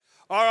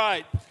All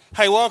right.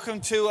 Hey,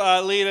 welcome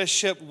to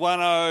Leadership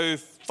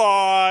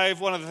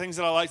 105. One of the things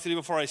that I like to do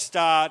before I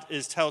start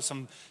is tell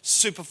some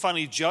super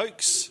funny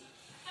jokes.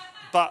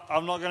 But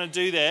I'm not going to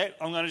do that.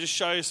 I'm going to just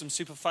show you some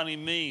super funny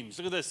memes.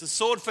 Look at this. The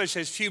swordfish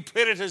has few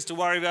predators to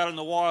worry about in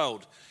the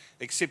wild,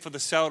 except for the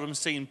seldom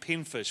seen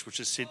penfish, which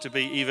is said to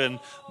be even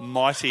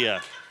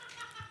mightier.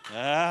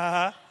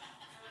 I'm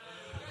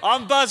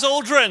Buzz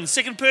Aldrin,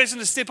 second person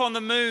to step on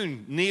the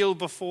moon. Kneel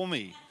before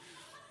me.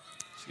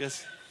 You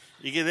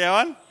get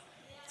that one?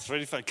 It's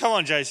really funny. Come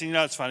on, Jason. You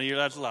know it's funny. You're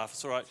allowed to laugh.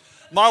 It's all right.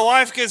 My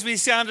wife gives me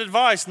sound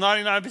advice.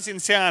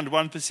 99% sound,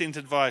 1%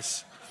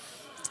 advice.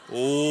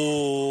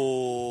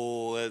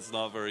 Oh, that's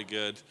not very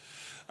good.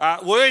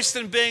 Worse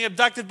than being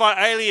abducted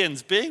by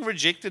aliens, being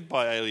rejected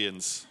by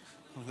aliens.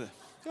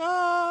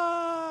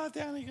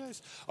 Down he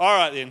goes. All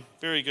right then.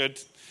 Very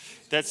good.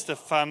 That's the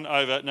fun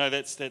over. No,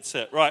 that's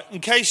it. Right.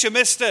 In case you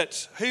missed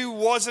it, who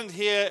wasn't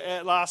here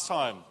at last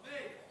time?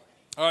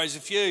 All right, there's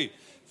a few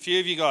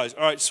of you guys.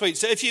 All right, sweet.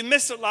 So if you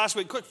missed it last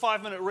week, quick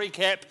 5-minute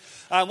recap.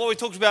 What we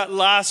talked about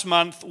last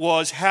month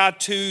was how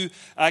to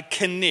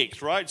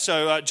connect, right?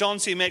 So John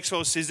C.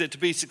 Maxwell says that to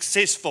be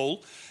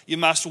successful, you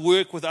must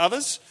work with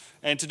others.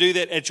 And to do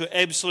that at your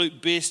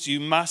absolute best,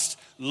 you must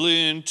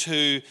learn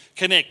to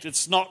connect.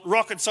 It's not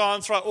rocket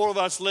science, right? All of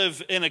us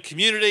live in a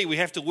community. We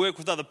have to work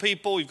with other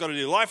people. You've got to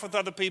do life with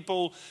other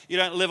people. You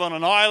don't live on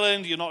an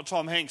island. You're not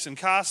Tom Hanks in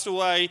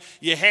Castaway.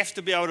 You have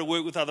to be able to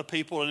work with other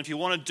people. And if you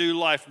want to do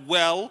life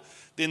well,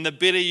 then the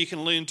better you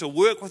can learn to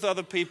work with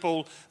other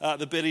people,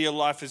 the better your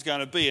life is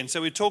going to be. And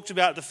so we talked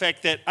about the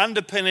fact that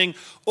underpinning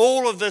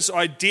all of this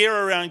idea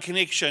around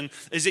connection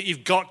is that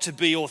you've got to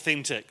be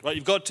authentic, right?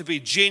 You've got to be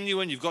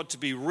genuine. You've got to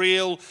be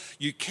real.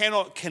 You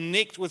cannot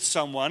connect with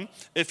someone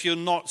if you're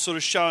not sort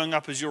of showing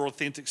up as your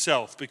authentic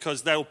self,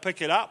 because they'll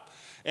pick it up.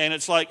 And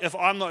it's like, if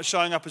I'm not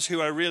showing up as who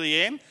I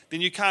really am,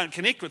 then you can't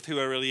connect with who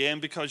I really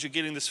am, because you're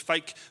getting this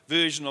fake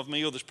version of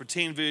me or this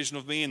pretend version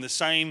of me, and the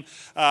same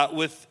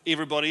with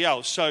everybody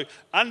else. So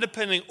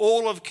underpinning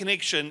all of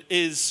connection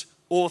is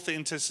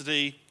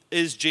authenticity,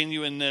 is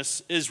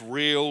genuineness, is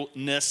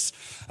realness.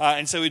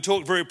 And so we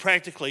talked very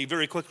practically,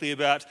 very quickly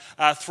about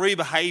 3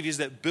 behaviors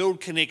that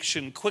build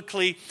connection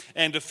quickly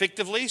and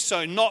effectively.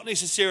 So not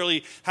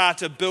necessarily how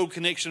to build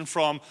connection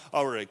from,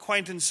 we're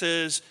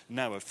acquaintances,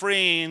 now we're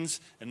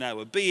friends, and now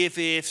we're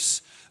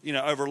BFFs,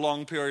 over a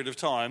long period of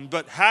time,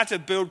 but how to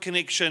build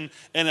connection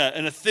in a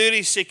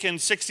 30-second,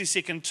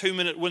 60-second,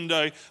 2-minute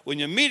window when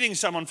you're meeting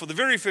someone for the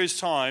very first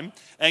time,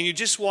 and you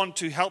just want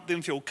to help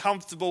them feel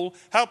comfortable,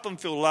 help them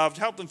feel loved,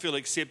 help them feel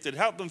accepted,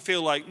 help them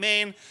feel like,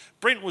 man,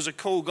 Brent was a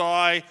cool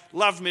guy,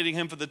 loved meeting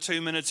him for the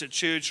 2 minutes at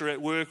church or at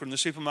work or in the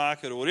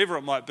supermarket or whatever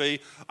it might be.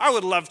 I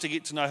would love to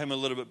get to know him a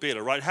little bit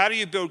better, right? How do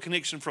you build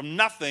connection from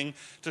nothing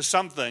to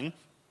something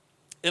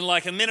in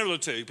like a minute or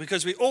two?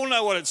 Because we all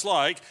know what it's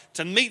like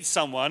to meet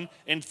someone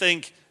and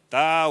think,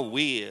 they're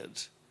weird,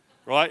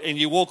 right? And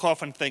you walk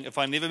off and think, if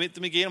I never met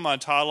them again in my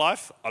entire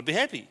life, I'd be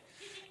happy.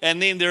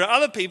 And then there are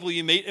other people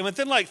you meet, and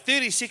within like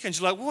 30 seconds,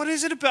 you're like, what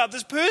is it about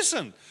this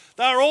person?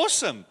 They're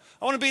awesome.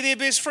 I want to be their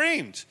best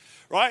friend.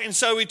 Right? And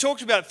so we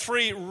talked about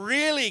 3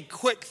 really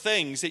quick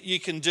things that you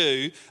can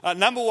do.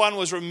 Number 1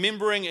 was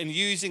remembering and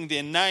using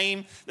their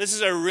name. This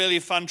is a really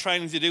fun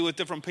training to do with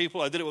different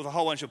people. I did it with a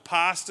whole bunch of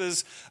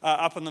pastors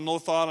up in the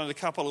North Island a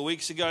couple of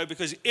weeks ago,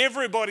 because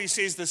everybody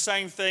says the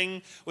same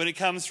thing when it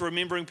comes to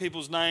remembering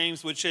people's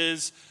names, which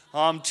is,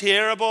 I'm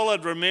terrible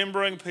at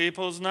remembering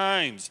people's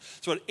names.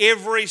 It's what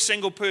every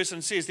single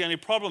person says. The only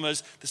problem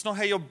is that's not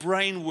how your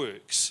brain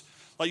works.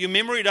 Like, your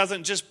memory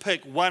doesn't just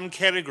pick one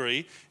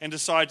category and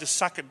decide to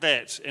suck at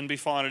that and be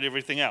fine at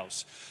everything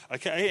else.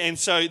 Okay, and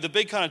so the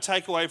big kind of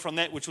takeaway from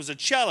that, which was a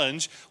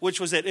challenge, which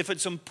was that if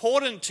it's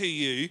important to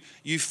you,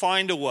 you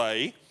find a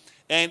way.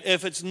 And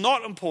if it's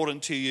not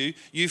important to you,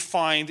 you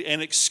find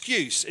an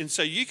excuse. And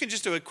so you can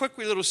just do a quick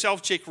wee little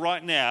self-check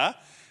right now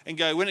and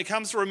go, when it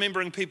comes to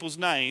remembering people's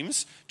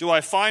names, do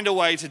I find a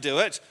way to do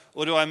it,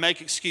 or do I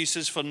make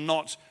excuses for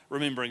not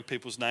remembering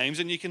people's names?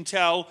 And you can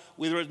tell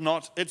whether or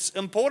not it's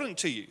important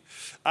to you.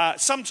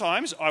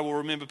 Sometimes I will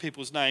remember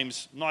people's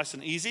names nice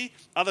and easy.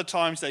 Other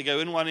times they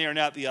go in one ear and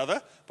out the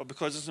other. But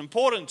because it's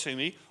important to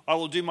me, I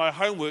will do my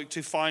homework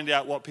to find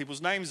out what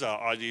people's names are.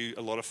 I do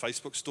a lot of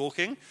Facebook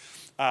stalking.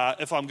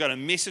 If I'm going to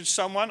message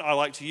someone, I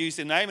like to use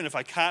their name, and if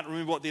I can't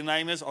remember what their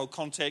name is, I'll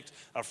contact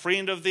a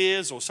friend of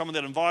theirs or someone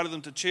that invited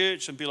them to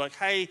church and be like,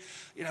 hey,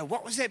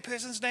 what was that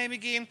person's name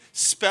again?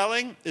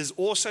 Spelling is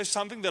also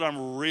something that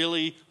I'm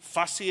really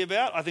fussy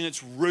about. I think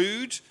it's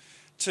rude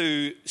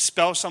to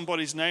spell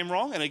somebody's name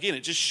wrong, and again,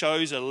 it just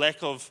shows a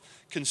lack of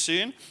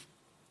concern.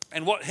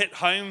 And what hit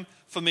home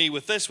for me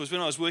with this was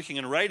when I was working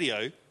in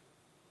radio.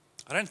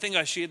 I don't think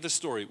I shared this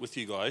story with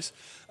you guys.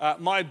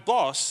 My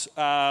boss,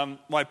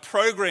 my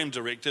program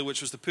director,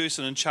 which was the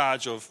person in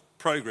charge of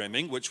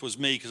programming, which was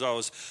me because I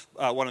was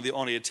one of the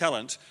on-air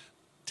talent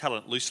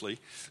loosely,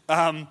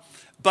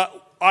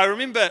 But I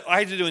remember I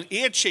had to do an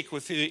ear check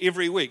with her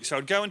every week. So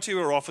I'd go into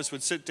her office,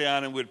 would sit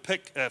down and would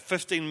pick a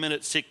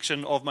 15-minute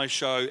section of my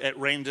show at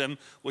random,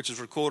 which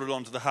is recorded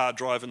onto the hard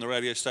drive in the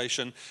radio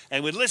station,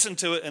 and we'd listen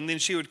to it, and then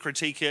she would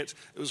critique it.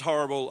 It was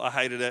horrible. I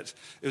hated it.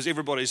 It was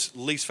everybody's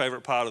least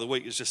favourite part of the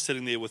week, is just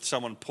sitting there with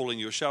someone pulling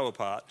your show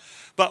apart.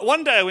 But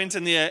one day I went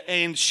in there,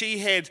 and she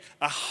had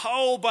a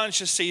whole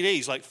bunch of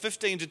CDs, like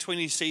 15 to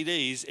 20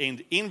 CDs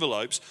and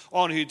envelopes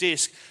on her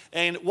desk.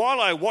 And while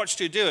I watched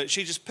her do it,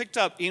 she just picked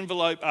up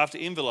envelope after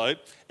envelope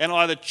and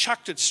either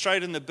chucked it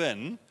straight in the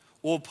bin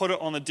or put it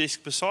on the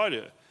desk beside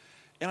her.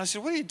 And I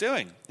said, what are you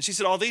doing? And she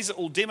said, oh, these are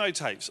all demo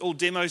tapes, all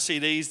demo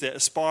CDs that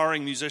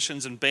aspiring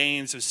musicians and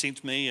bands have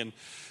sent me. And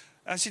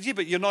I said, yeah,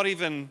 but you're not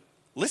even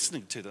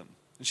listening to them.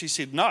 And she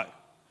said, no.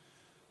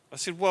 I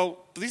said, well,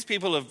 these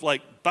people have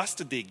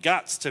busted their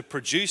guts to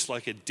produce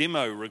a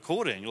demo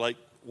recording.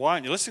 Why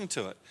aren't you listening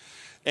to it?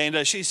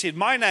 And she said,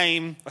 my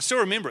name, I still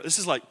remember it, this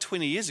is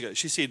 20 years ago.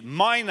 She said,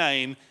 my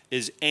name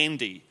is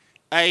Andy,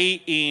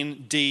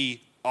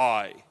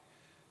 A-N-D-I.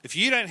 If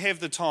you don't have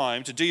the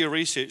time to do your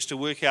research to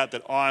work out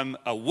that I'm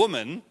a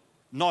woman,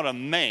 not a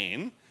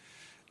man,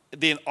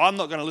 then I'm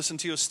not going to listen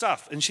to your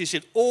stuff. And she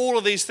said, all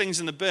of these things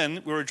in the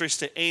bin were addressed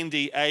to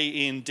Andy,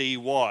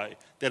 A-N-D-Y.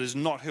 That is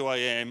not who I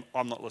am.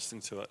 I'm not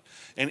listening to it.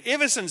 And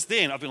ever since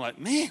then, I've been like,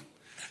 man,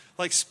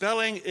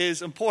 spelling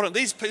is important.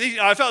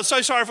 I felt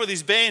so sorry for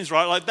these bands,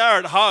 right? They're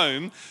at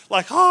home,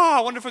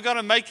 I wonder if we're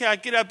going to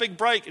get our big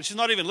break. And she's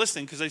not even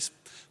listening because they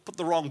put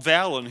the wrong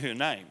vowel in her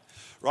name,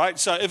 right?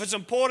 So if it's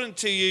important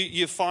to you,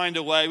 you find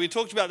a way. We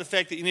talked about the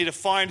fact that you need to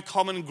find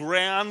common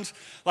ground.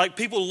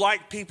 People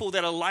like people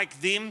that are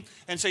like them.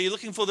 And so you're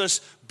looking for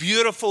this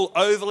beautiful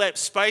overlap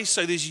space.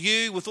 So there's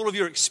you with all of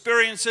your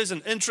experiences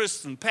and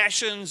interests and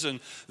passions and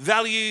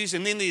values,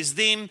 and then there's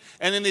them,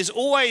 and then there's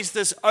always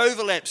this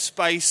overlap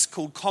space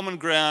called common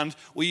ground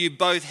where you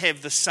both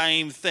have the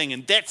same thing.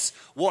 And that's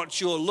what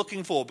you're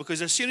looking for,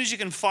 because as soon as you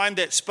can find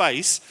that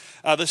space,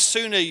 the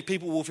sooner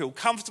people will feel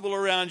comfortable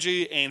around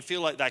you and feel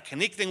like they're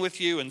connecting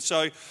with you. And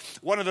so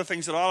one of the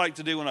things that I like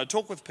to do when I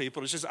talk with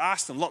people is just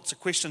ask them lots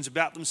of questions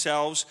about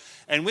themselves,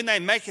 and when they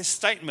make a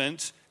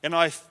statement and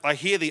I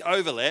hear the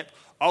overlap,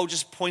 I'll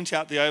just point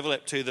out the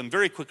overlap to them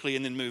very quickly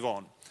and then move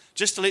on,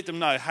 just to let them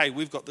know, hey,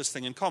 we've got this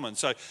thing in common.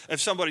 So if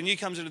somebody new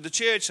comes into the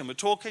church and we're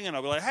talking, and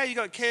I'll be like, hey, you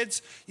got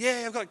kids?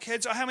 Yeah, I've got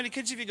kids. Oh, how many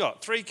kids have you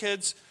got? 3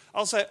 kids.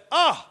 I'll say,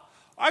 oh,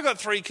 I got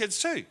 3 kids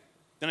too.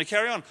 Then I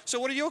carry on. So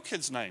what are your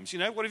kids' names?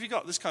 What have you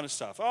got? This kind of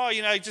stuff. Oh,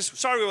 just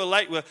sorry we were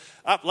late. We're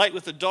up late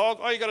with the dog.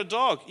 Oh, you got a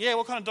dog? Yeah,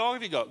 what kind of dog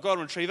have you got?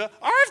 Golden Retriever.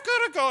 I've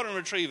got a Golden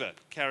Retriever.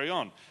 Carry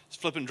on. It's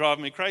flipping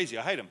driving me crazy.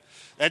 I hate him.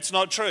 That's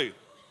not true.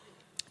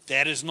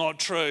 That is not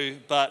true,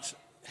 but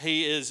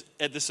he is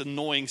at this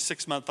annoying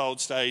 6-month-old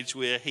stage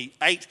where he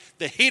ate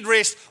the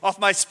headrest off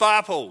my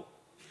spa pool.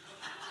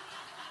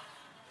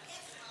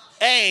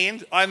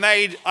 And I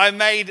made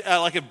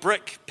a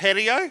brick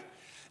patio,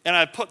 and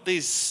I put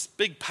these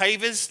big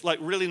pavers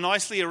really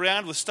nicely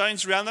around with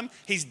stones around them.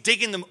 He's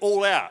digging them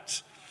all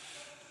out.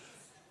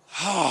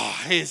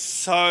 Oh, he's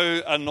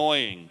so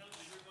annoying.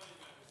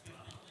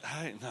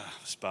 No,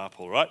 spa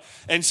pool, right?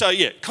 And so,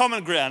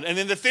 common ground. And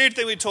then the third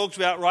thing we talked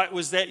about, right,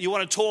 was that you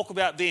want to talk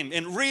about them.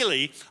 And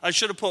really, I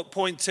should have put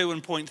point 2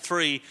 and point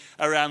 3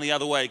 around the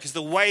other way, because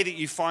the way that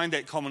you find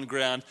that common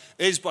ground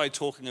is by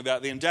talking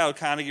about them. Dale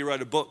Carnegie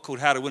wrote a book called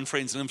How to Win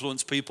Friends and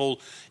Influence People.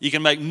 You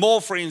can make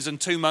more friends in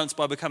 2 months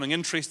by becoming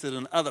interested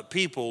in other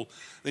people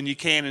than you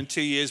can in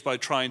 2 years by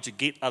trying to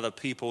get other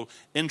people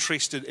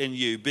interested in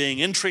you. Being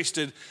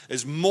interested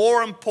is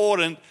more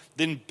important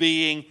than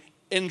being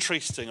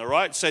interesting, all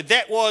right? So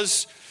that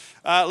was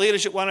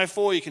Leadership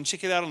 104. You can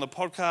check it out on the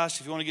podcast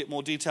if you want to get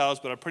more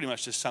details, but I pretty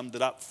much just summed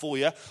it up for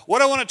you.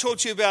 What I want to talk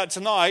to you about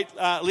tonight,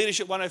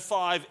 Leadership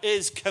 105,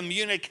 is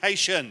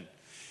communication.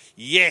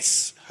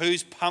 Yes,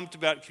 who's pumped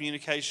about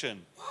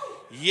communication?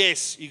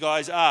 Yes, you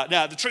guys are.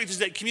 Now, the truth is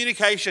that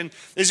communication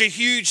is a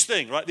huge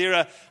thing, right? There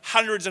are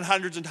hundreds and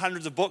hundreds and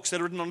hundreds of books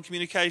that are written on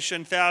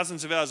communication,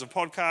 thousands of hours of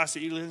podcasts that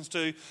you listen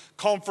to,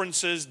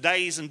 conferences,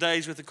 days and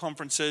days worth of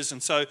conferences.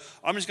 And so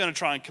I'm just going to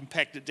try and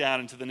compact it down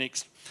into the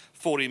next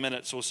 40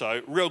 minutes or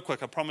so. Real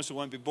quick, I promise it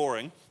won't be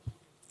boring.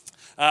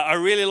 I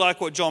really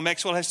like what John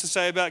Maxwell has to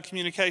say about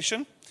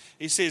communication.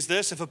 He says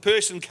this: if a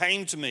person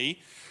came to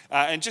me,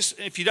 and just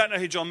if you don't know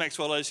who John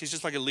Maxwell is, he's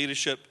just like a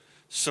leadership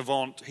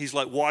savant. He's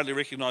widely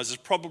recognized as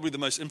probably the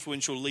most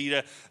influential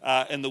leader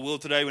in the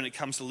world today when it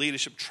comes to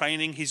leadership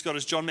training. He's got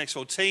his John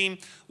Maxwell team,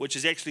 which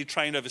has actually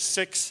trained over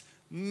 6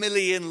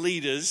 million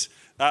leaders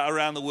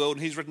around the world,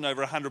 and he's written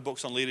over 100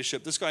 books on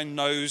leadership. This guy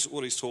knows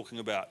what he's talking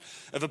about.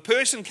 If a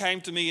person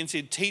came to me and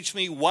said, teach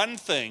me one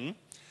thing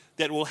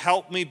that will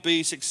help me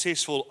be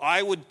successful,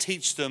 I would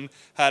teach them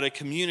how to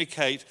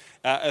communicate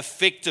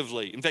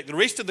effectively. In fact, the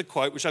rest of the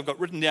quote, which I've got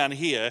written down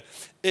here,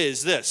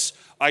 is this: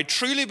 I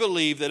truly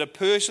believe that a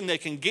person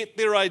that can get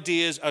their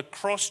ideas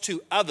across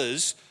to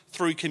others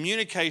through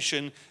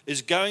communication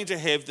is going to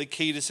have the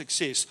key to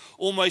success.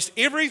 Almost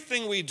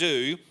everything we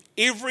do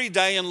every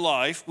day in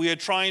life, we are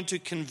trying to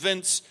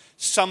convince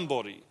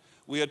somebody.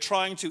 We are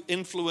trying to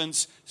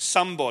influence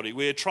somebody.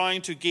 We are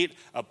trying to get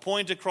a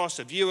point across,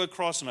 a view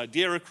across, an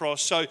idea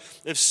across. So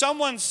if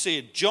someone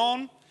said,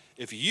 John,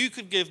 if you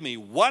could give me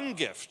one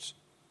gift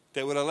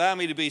that would allow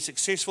me to be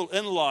successful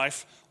in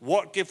life,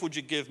 what gift would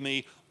you give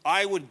me?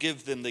 I would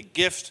give them the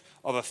gift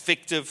of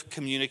effective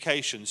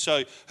communication.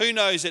 So who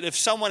knows that if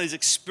someone as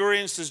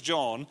experienced as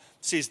John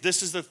says,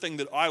 this is the thing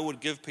that I would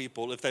give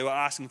people if they were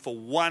asking for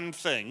one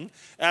thing,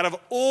 out of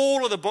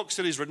all of the books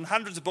that he's written,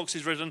 hundreds of books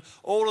he's written,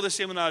 all of the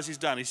seminars he's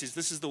done, he says,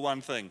 this is the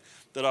one thing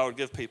that I would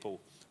give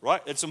people.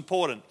 Right? It's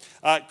important.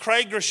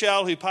 Craig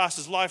Groeschel, who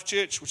pastors Life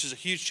Church, which is a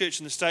huge church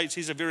in the States,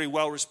 he's a very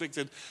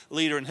well-respected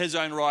leader in his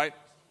own right.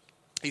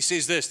 He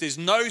says this, there's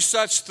no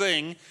such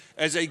thing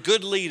as a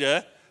good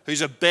leader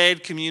who's a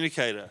bad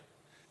communicator.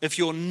 If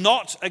you're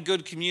not a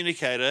good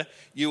communicator,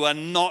 you are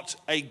not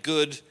a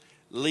good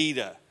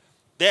leader.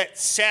 That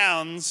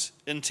sounds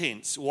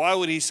intense. Why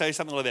would he say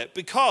something like that?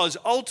 Because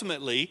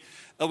ultimately,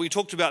 we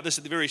talked about this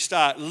at the very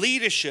start,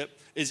 leadership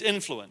is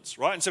influence,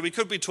 right? And so we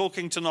could be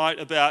talking tonight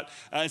about,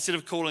 instead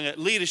of calling it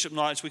leadership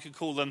nights, we could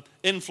call them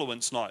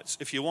influence nights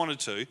if you wanted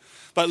to.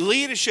 But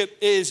leadership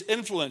is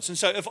influence. And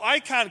so if I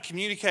can't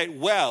communicate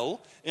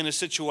well in a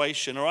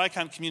situation, or I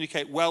can't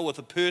communicate well with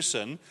a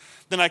person,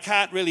 then I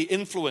can't really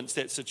influence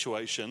that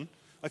situation.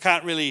 I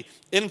can't really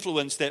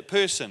influence that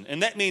person.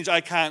 And that means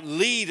I can't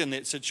lead in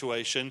that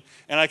situation,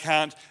 and I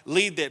can't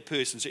lead that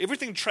person. So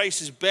everything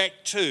traces back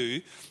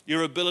to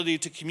your ability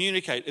to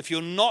communicate. If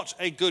you're not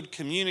a good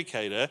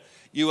communicator,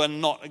 you are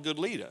not a good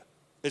leader.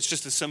 It's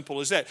just as simple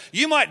as that.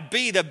 You might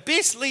be the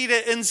best leader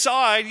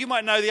inside. You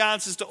might know the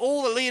answers to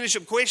all the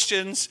leadership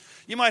questions.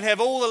 You might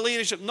have all the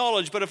leadership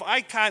knowledge. But if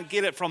I can't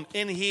get it from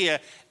in here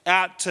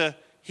out to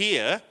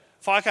here,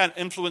 if I can't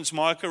influence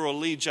Micah or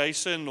lead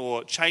Jason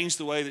or change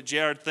the way that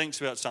Jared thinks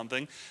about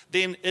something,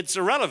 then it's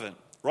irrelevant,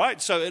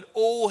 right? So it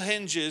all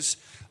hinges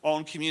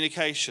on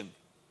communication.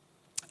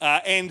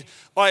 And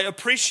I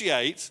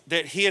appreciate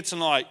that here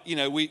tonight,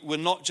 we're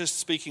not just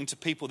speaking to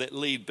people that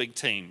lead big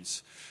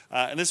teams.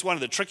 And this is one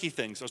of the tricky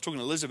things, I was talking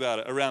to Liz about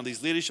it, around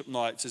these leadership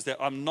nights, is that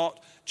I'm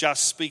not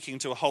just speaking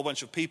to a whole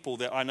bunch of people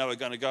that I know are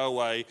going to go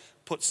away,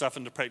 put stuff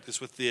into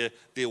practice with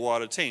their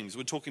wider teams.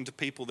 We're talking to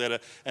people that are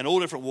in all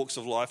different walks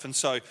of life. And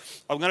so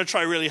I'm going to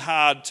try really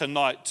hard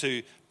tonight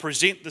to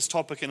present this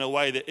topic in a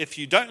way that if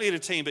you don't lead a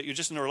team, but you're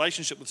just in a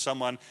relationship with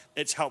someone,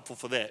 it's helpful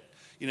for that.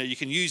 You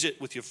can use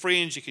it with your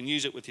friends, you can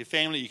use it with your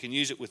family, you can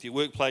use it with your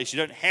workplace. You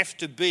don't have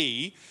to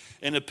be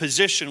in a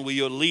position where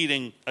you're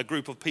leading a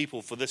group of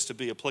people for this to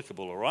be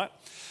applicable, all right?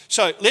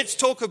 So let's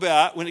talk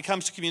about, when it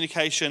comes to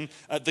communication,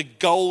 the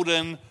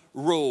golden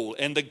rule.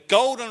 And the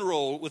golden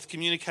rule with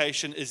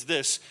communication is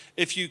this: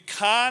 if you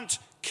can't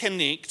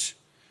connect,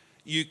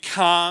 you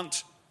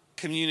can't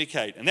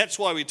communicate. And that's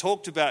why we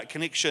talked about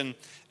connection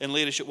in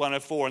Leadership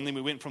 104, and then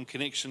we went from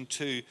connection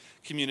to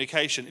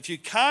communication. If you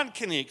can't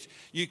connect,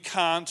 you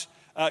can't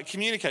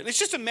communicate. Let's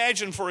just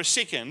imagine for a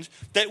second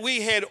that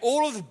we had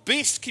all of the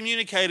best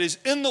communicators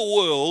in the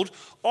world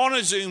on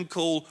a Zoom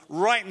call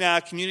right now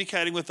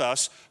communicating with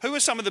us. Who are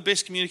some of the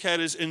best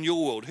communicators in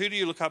your world? Who do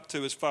you look up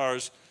to as far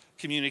as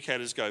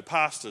communicators go?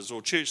 Pastors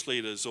or church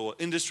leaders or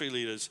industry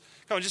leaders?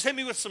 Come on, just hit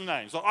me with some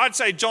names. I'd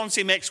say John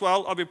C.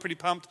 Maxwell. I'd be pretty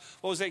pumped.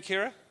 What was that,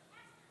 Kira?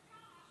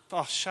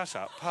 Oh, shut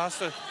up.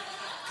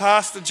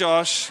 Pastor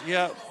Josh.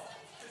 Yeah.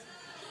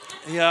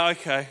 Yeah,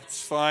 okay.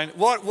 It's fine.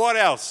 What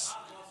else?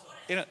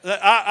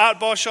 Art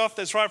Boshoff,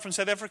 that's right, from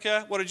South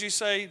Africa. What did you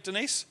say,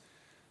 Denise?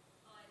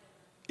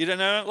 You don't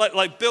know?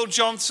 Like Bill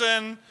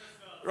Johnson,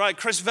 right?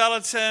 Chris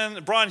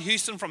Valentin, Brian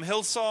Houston from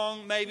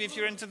Hillsong, maybe if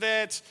you're into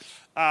that.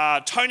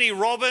 Tony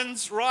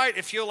Robbins, right?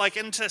 If you're like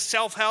into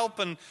self-help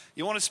and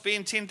you want to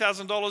spend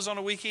 $10,000 on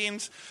a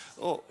weekend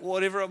or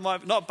whatever it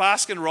might be. Not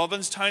Baskin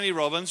Robbins, Tony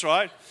Robbins,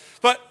 right?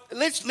 But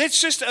let's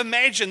just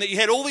imagine that you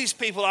had all these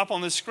people up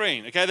on the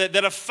screen, okay,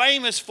 that are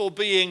famous for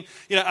being,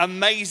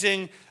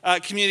 amazing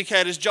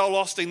communicators,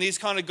 Joel Osteen, these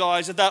kind of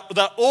guys,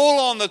 they're all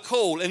on the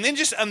call. And then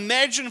just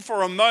imagine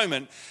for a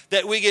moment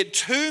that we get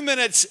 2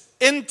 minutes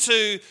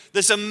into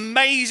this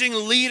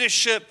amazing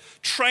leadership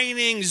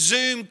training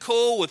Zoom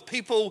call with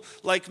people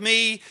like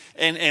me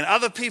and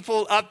other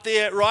people up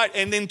there, right?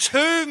 And then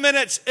 2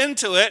 minutes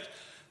into it,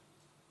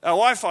 our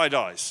Wi-Fi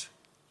dies.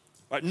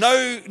 Right?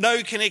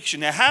 No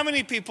connection. Now, how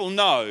many people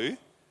know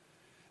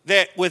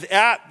that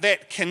without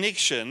that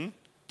connection,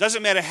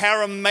 doesn't matter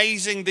how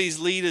amazing these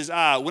leaders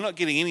are, we're not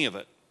getting any of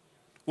it.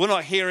 We're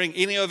not hearing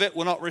any of it.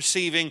 We're not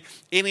receiving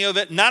any of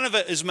it. None of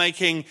it is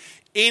making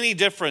any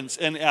difference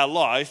in our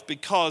life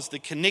because the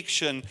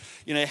connection,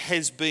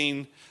 has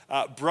been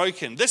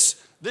broken. This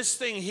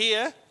thing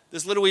here,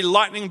 this little wee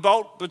lightning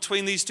bolt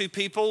between these two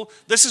people,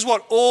 this is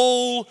what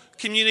all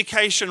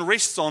communication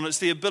rests on. It's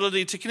the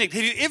ability to connect.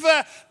 Have you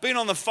ever been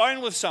on the phone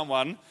with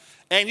someone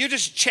and you're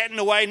just chatting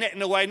away,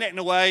 netting away,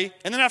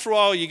 and then after a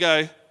while you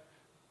go,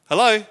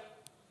 hello,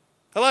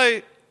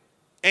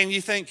 and you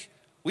think,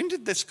 when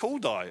did this call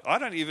die? I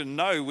don't even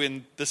know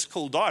when this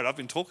call died. I've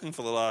been talking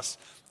for the last,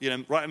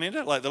 right,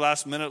 Amanda? Like the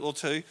last minute or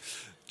two.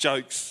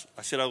 Jokes.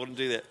 I said I wouldn't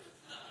do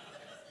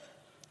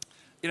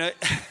that.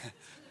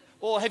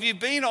 Or have you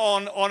been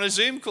on a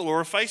Zoom call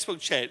or a Facebook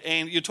chat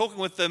and you're talking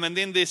with them and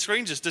then their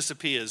screen just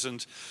disappears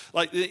and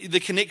like the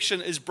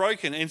connection is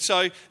broken? And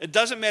so it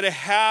doesn't matter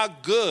how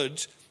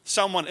good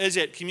someone is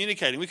at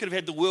communicating. We could have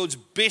had the world's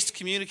best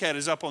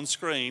communicators up on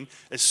screen.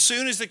 As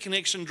soon as the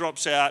connection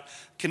drops out,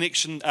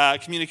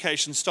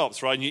 communication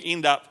stops, right? And you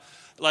end up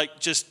like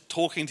just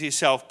talking to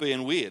yourself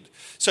being weird.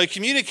 So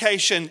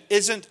communication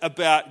isn't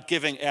about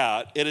giving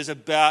out. It is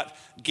about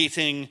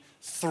getting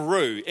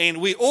through. And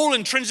we all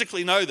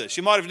intrinsically know this.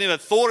 You might have never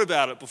thought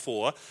about it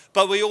before,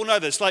 but we all know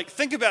this. Like,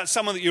 think about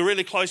someone that you're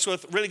really close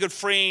with, really good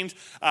friend,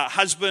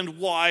 husband,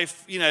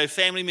 wife,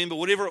 family member,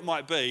 whatever it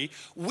might be.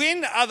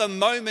 When are the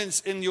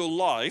moments in your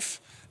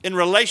life, in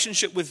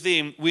relationship with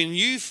them, when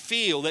you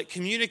feel that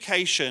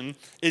communication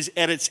is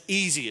at its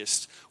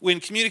easiest? When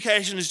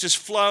communication is just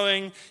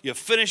flowing, you're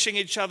finishing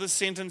each other's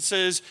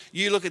sentences,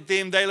 you look at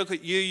them, they look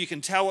at you, you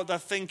can tell what they're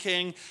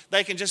thinking,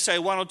 they can just say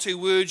one or two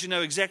words, you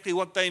know exactly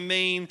what they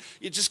mean.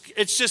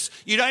 It's just,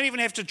 you don't even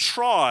have to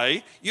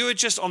try, you are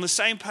just on the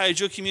same page,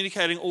 you're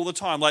communicating all the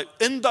time. Like,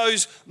 in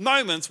those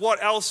moments,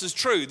 what else is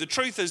true? The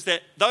truth is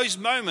that those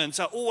moments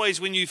are always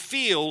when you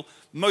feel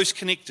most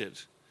connected.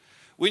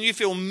 When you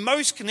feel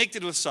most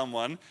connected with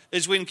someone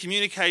is when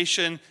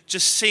communication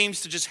just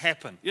seems to just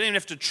happen. You don't even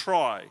have to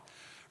try,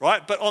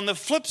 right? But on the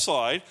flip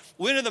side,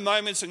 when are the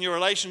moments in your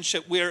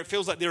relationship where it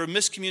feels like there are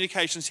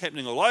miscommunications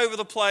happening all over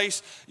the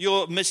place?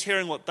 You're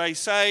mishearing what they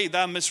say,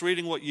 they're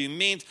misreading what you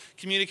meant.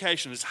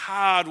 Communication is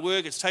hard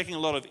work, it's taking a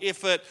lot of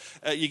effort.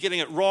 You're getting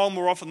it wrong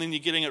more often than you're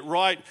getting it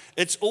right.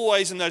 It's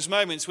always in those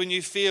moments when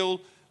you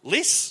feel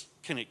less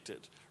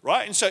connected,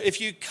 right? And so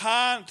if you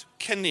can't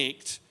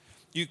connect,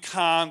 you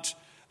can't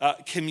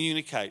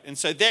communicate. And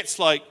so that's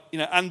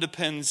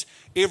underpins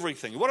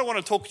everything. What I want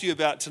to talk to you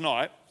about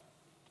tonight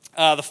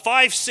are the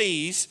 5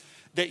 C's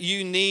that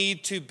you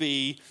need to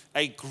be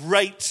a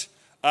great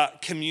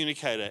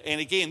communicator. And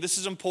again, this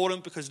is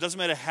important because it doesn't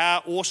matter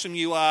how awesome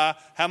you are,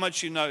 how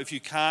much you know, if you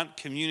can't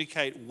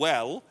communicate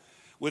well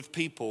with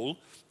people,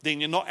 then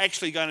you're not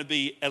actually going to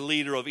be a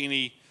leader of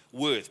any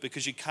worth,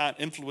 because you can't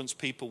influence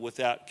people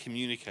without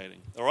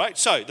communicating. All right,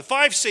 so the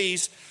 5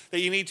 C's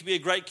that you need to be a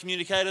great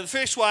communicator. The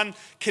first one,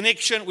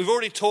 connection. We've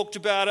already talked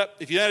about it.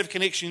 If you don't have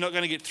connection, you're not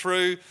going to get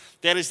through.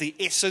 That is the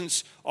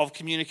essence of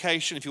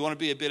communication. If you want to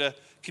be a better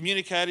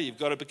communicator, you've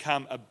got to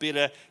become a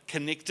better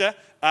connector.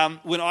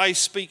 When I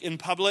speak in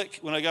public,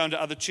 when I go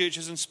into other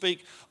churches and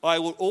speak, I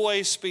will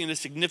always spend a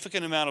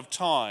significant amount of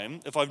time,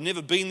 if I've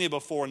never been there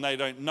before and they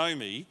don't know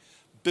me,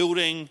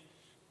 building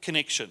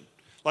connection.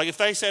 Like, if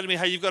they say to me,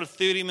 hey, you've got a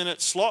 30-minute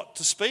slot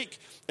to speak,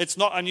 it's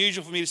not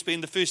unusual for me to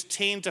spend the first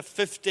 10 to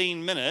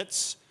 15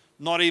 minutes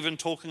not even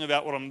talking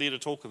about what I'm there to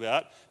talk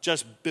about,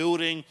 just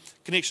building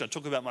connection. I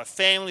talk about my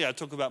family, I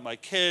talk about my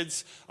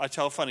kids, I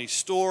tell funny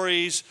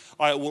stories.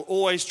 I will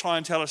always try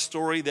and tell a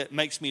story that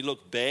makes me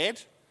look bad,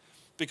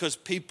 because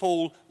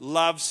people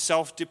love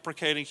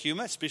self-deprecating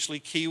humor, especially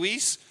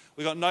Kiwis.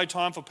 We've got no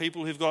time for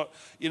people who've got,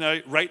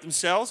 rate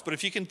themselves. But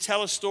if you can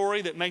tell a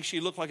story that makes you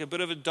look like a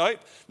bit of a dope,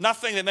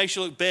 nothing that makes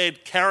you look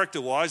bad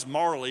character-wise,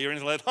 morally, or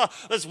anything like that.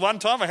 Oh, this one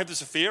time I had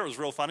this affair, it was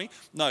real funny.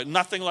 No,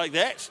 nothing like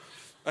that,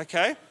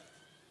 okay?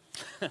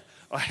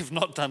 I have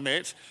not done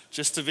that,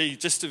 just to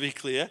be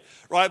clear,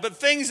 right? But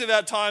things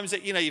about times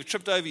that, you've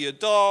tripped over your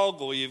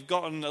dog, or you've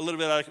gotten a little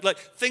bit like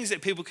things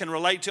that people can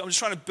relate to. I'm just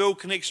trying to build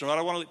connection, right?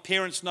 I want to let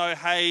parents know,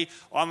 hey,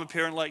 I'm a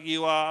parent like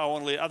you are. I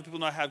want to let other people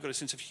know, hey, I've got a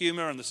sense of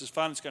humor and this is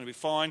fun, it's going to be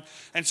fine.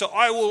 And so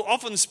I will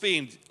often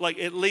spend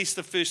at least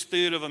the first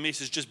third of a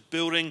message just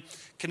building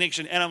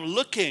connection. And I'm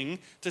looking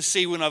to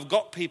see when I've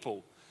got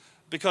people.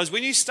 Because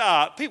when you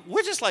start,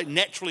 we're just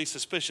naturally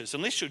suspicious,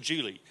 unless you're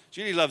Julie.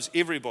 Julie loves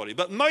everybody.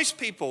 But most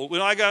people,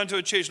 when I go into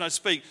a church and I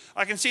speak,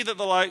 I can see that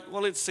they're like,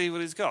 well, let's see what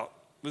he's got.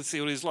 Let's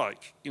see what he's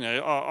like.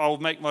 I'll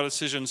make my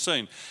decision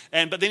soon.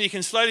 But then you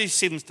can slowly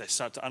see them, they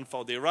start to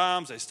unfold their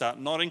arms, they start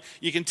nodding.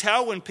 You can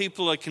tell when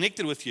people are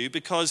connected with you,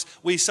 because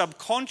we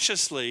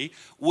subconsciously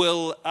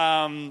will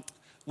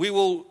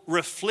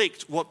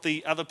reflect what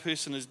the other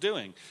person is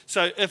doing.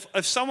 So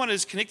if someone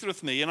is connected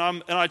with me and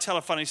I tell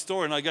a funny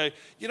story and I go,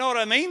 you know what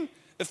I mean?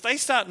 If they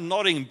start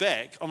nodding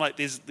back, I'm like,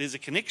 there's a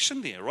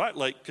connection there, right?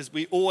 Because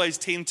we always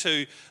tend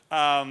to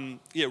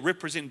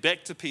represent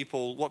back to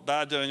people what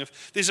they're doing.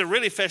 There's a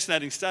really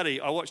fascinating study,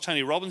 I watched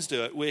Tony Robbins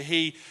do it, where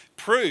he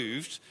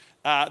proved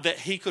that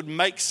he could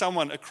make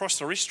someone across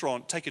the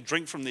restaurant take a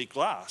drink from their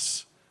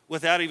glass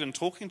without even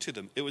talking to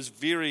them. It was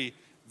very,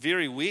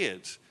 very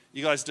weird.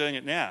 You guys doing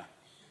it now?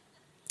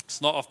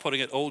 It's not off-putting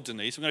at all,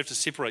 Denise. I'm going to have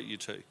to separate you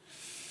two.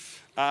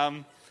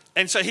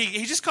 And so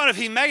he just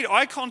he made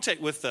eye contact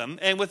with them,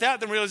 and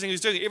without them realizing he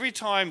was doing it, every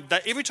time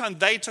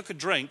they took a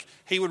drink,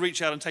 he would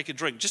reach out and take a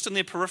drink, just in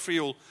their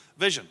peripheral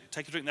vision.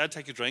 Take a drink, they'd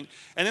take a drink.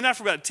 And then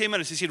after about 10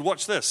 minutes, he said,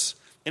 watch this.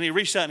 And he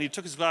reached out and he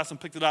took his glass and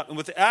picked it up, and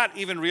without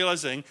even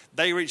realizing,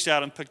 they reached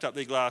out and picked up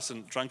their glass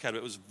and drank out of it.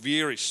 It was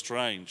very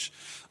strange.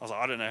 I was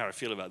like, I don't know how I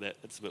feel about that.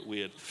 It's a bit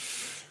weird.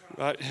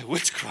 Right?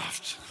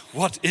 Witchcraft.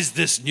 What is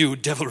this new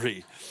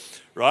devilry?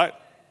 Right?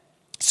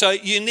 So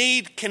you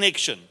need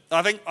connection.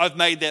 I think I've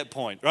made that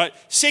point, right?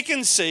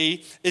 Second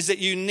C is that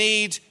you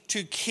need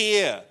to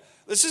care.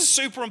 This is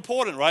super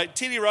important, right?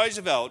 Teddy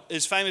Roosevelt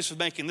is famous for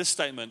making this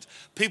statement: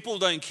 people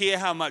don't care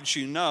how much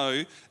you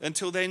know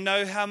until they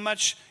know how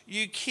much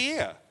you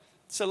care.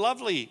 It's a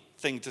lovely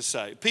thing to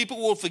say. People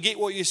will forget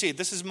what you said.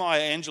 This is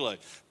Maya Angelou.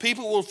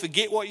 People will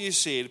forget what you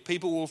said.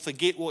 People will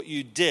forget what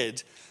you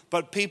did.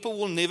 But people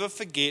will never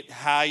forget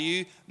how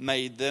you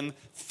made them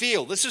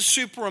feel. This is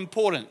super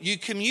important. You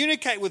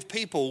communicate with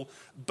people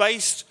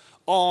based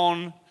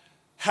on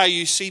how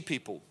you see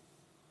people.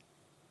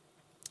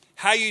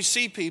 How you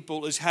see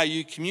people is how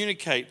you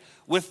communicate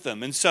with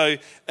them. And so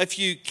if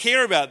you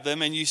care about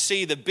them and you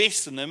see the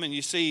best in them and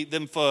you see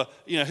them for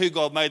who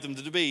God made them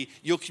to be,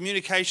 your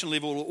communication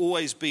level will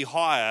always be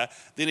higher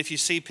than if you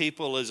see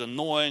people as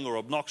annoying or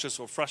obnoxious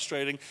or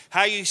frustrating.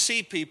 How you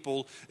see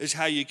people is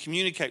how you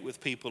communicate with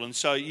people. And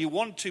so you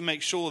want to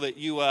make sure that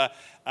you are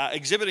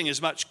exhibiting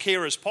as much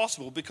care as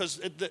possible,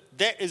 because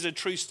that is a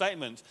true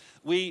statement.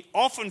 We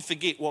often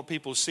forget what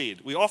people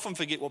said. We often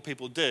forget what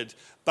people did,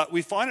 but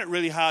we find it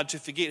really hard to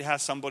forget how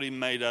somebody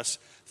made us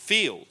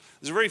feel.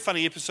 There's a very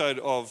funny episode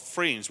of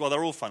Friends. Well,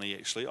 they're all funny,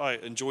 actually. I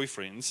enjoy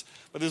Friends.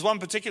 But there's one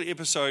particular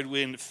episode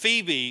when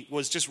Phoebe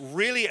was just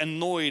really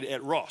annoyed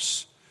at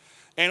Ross.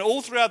 And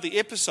all throughout the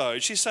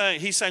episode, he's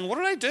saying, what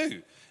did I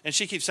do? And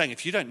she keeps saying,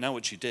 if you don't know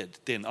what you did,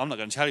 then I'm not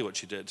going to tell you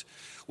what you did.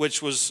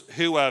 Which was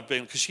her way of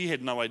being, because she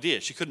had no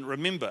idea. She couldn't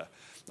remember.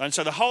 And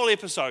so the whole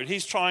episode,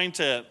 he's trying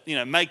to,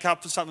 make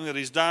up for something that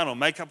he's done or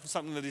make up for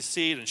something that he's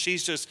said. And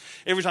she's just,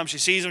 every time she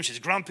sees him, she's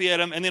grumpy at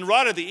him. And then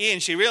right at the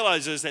end, she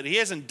realizes that he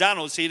hasn't done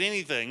or said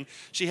anything.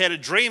 She had a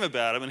dream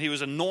about him and he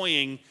was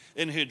annoying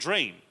in her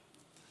dream.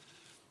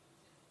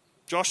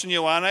 Josh and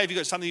Joanna, have you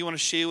got something you want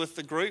to share with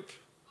the group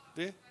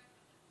there?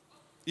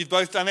 You've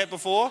both done that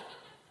before?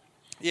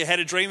 Yeah,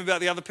 had a dream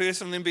about the other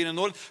person and then been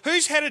annoyed.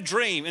 Who's had a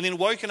dream and then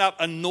woken up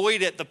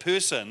annoyed at the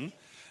person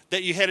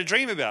that you had a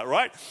dream about,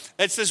 right?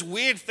 It's this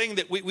weird thing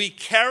that we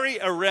carry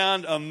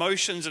around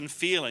emotions and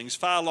feelings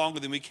far longer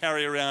than we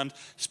carry around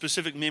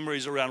specific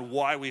memories around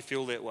why we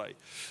feel that way.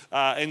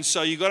 And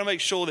so you've got to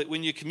make sure that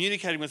when you're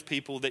communicating with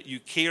people that you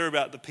care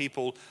about the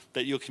people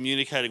that you're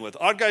communicating with.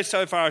 I'd go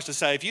so far as to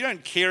say if you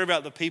don't care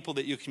about the people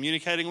that you're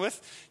communicating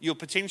with, you're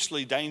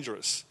potentially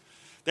dangerous.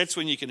 That's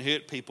when you can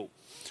hurt people.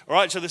 All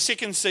right, so the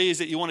second C is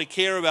that you want to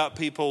care about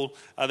people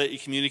that you're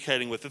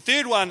communicating with. The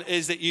third one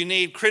is that you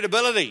need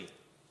credibility.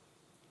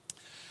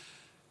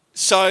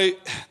 So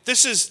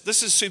this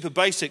is super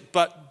basic,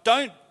 but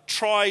don't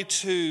try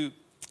to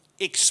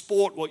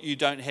export what you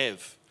don't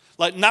have.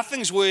 Like,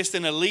 nothing's worse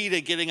than a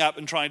leader getting up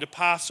and trying to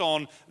pass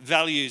on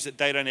values that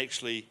they don't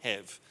actually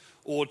have,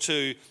 or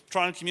to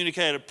try and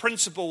communicate a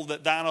principle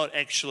that they're not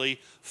actually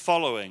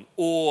following,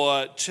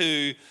 or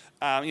to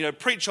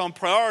preach on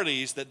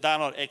priorities that they're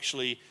not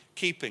actually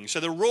keeping. So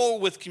the rule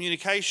with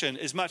communication,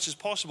 as much as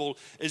possible,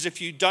 is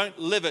if you don't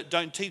live it,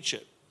 don't teach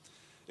it.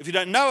 If you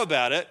don't know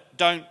about it,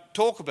 don't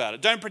talk about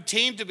it. Don't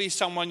pretend to be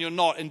someone you're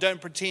not, and don't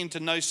pretend to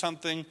know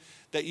something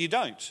that you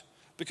don't,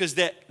 because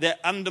that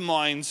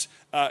undermines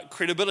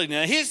credibility.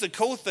 Now, here's the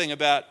cool thing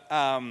about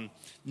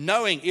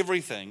knowing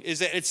everything, is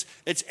that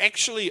it's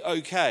actually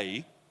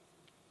okay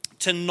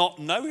to not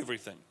know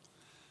everything.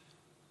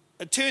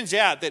 It turns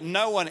out that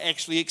no one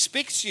actually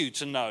expects you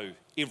to know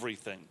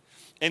everything.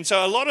 And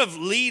so a lot of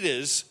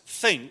leaders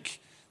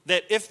think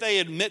that if they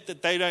admit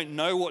that they don't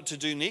know what to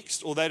do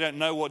next, or they don't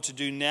know what to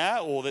do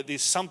now, or that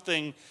there's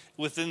something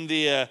within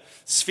their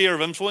sphere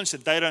of influence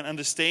that they don't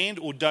understand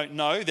or don't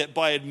know, that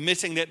by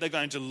admitting that they're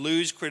going to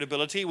lose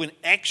credibility, when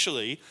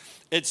actually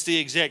it's the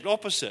exact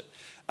opposite.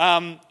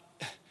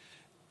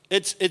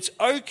 It's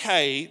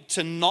okay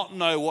to not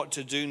know what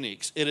to do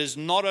next. It is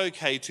not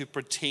okay to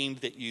pretend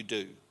that you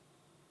do.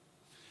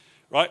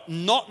 Right?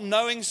 Not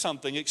knowing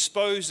something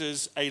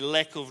exposes a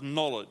lack of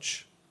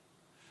knowledge,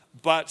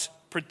 but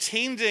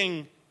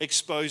pretending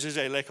exposes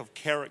a lack of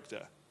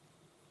character.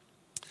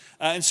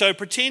 And so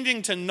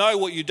pretending to know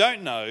what you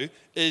don't know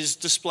is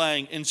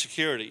displaying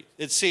insecurity.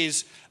 It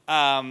says,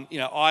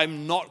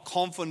 I'm not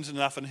confident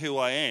enough in who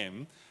I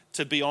am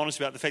to be honest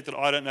about the fact that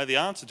I don't know the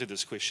answer to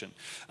this question.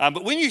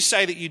 But when you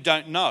say that you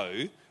don't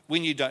know,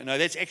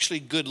 that's actually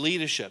good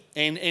leadership.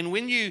 And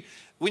when you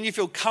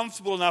feel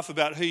comfortable enough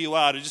about who you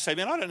are to just say,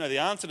 man, I don't know the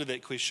answer to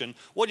that question,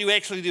 what you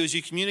actually do is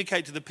you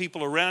communicate to the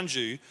people around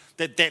you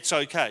that that's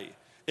okay.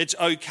 It's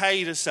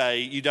okay to say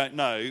you don't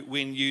know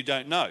when you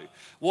don't know.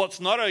 What's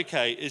not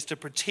okay is to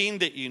pretend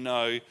that you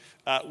know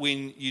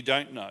when you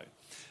don't know.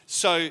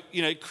 So,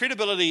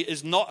 credibility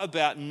is not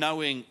about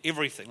knowing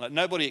everything. Like,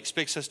 nobody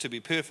expects us to be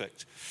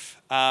perfect.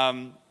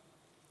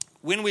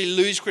 When we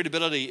lose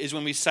credibility is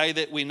when we say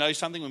that we know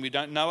something when we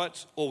don't know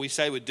it, or we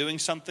say we're doing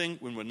something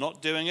when we're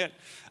not doing it.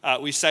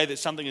 We say that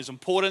something is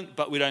important,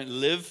 but we don't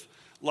live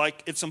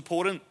like it's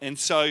important. And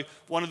so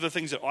one of the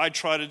things that I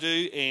try to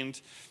do, and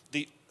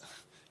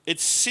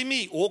it's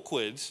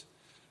semi-awkward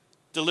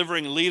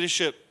delivering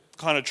leadership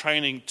kind of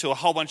training to a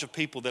whole bunch of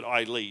people that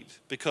I lead,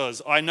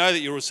 because I know that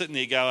you're all sitting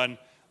there going,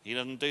 he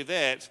doesn't do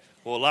that.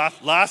 Well,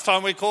 last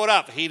time we caught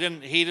up, he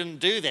didn't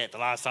do that the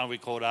last time we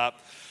caught up.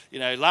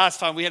 Last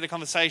time we had a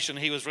conversation,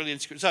 he was really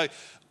insecure. So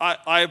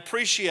I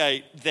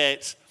appreciate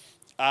that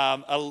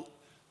I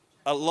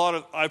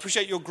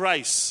appreciate your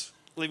grace,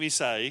 let me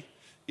say,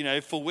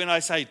 for when I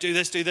say, do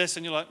this,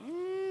 and you're like,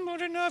 I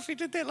don't know if he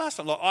did that last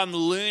time. Like, I'm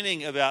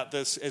learning about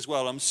this as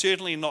well. I'm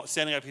certainly not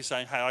standing up here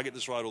saying, hey, I get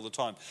this right all the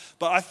time.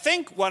 But I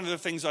think one of the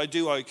things I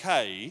do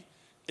okay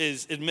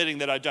is admitting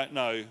that I don't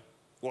know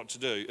what to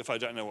do if I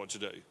don't know what to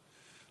do.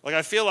 Like,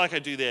 I feel like I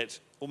do that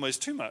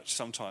almost too much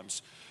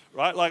sometimes,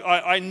 right? Like,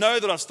 I know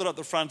that I've stood up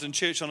the front in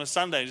church on a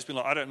Sunday and just been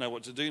like, I don't know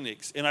what to do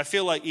next. And I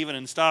feel like even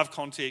in staff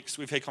context,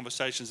 we've had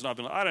conversations and I've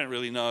been like, I don't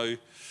really know,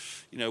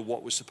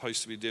 what we're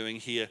supposed to be doing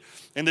here.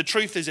 And the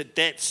truth is that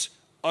that's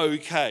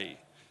okay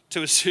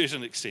to a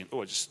certain extent.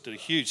 Oh, I just did a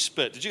huge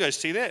spit. Did you guys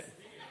see that?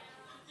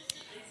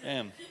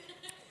 Damn.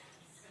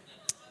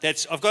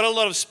 I've got a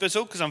lot of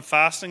spittle because I'm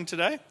fasting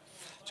today.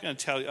 Just going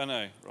to tell you, I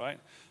know, right?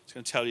 Just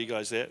going to tell you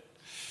guys that.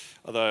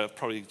 Although I've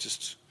probably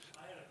just...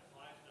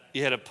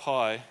 You had a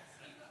pie?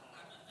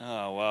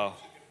 Oh,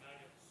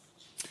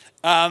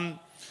 wow.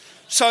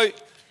 So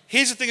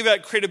here's the thing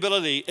about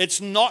credibility. It's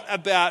not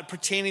about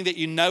pretending that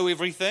you know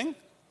everything.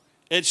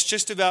 It's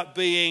just about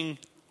being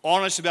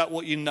honest about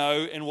what you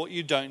know and what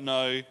you don't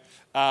know.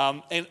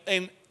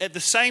 And at the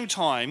same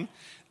time,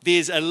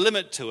 there's a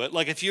limit to it.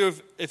 Like if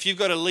you've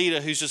got a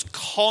leader who's just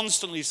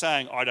constantly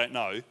saying, I don't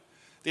know,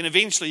 then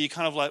eventually you're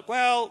kind of like,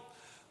 well,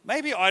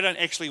 maybe I don't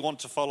actually want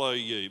to follow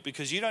you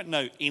because you don't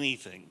know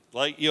anything.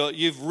 Like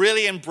you've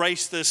really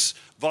embraced this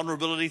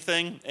vulnerability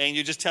thing and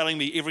you're just telling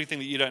me everything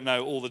that you don't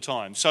know all the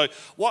time. So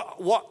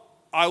what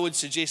I would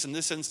suggest in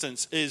this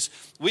instance is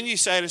when you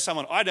say to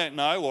someone, I don't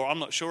know, or I'm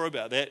not sure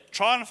about that,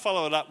 try and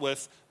follow it up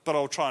with, but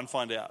I'll try and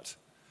find out.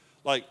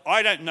 Like,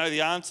 I don't know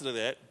the answer to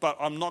that, but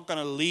I'm not going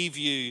to leave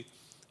you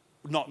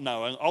not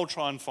knowing. I'll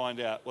try and find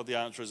out what the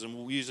answer is, and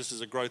we'll use this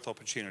as a growth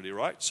opportunity,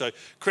 right? So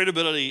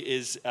credibility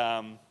is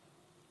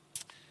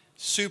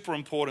super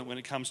important when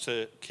it comes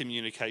to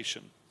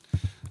communication.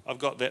 I've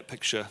got that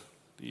picture.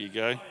 There you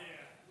go.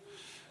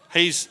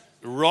 He's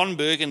Ron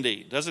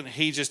Burgundy. Doesn't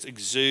he just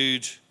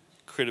exude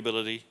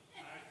credibility?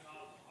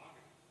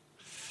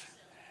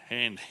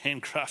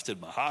 Handcrafted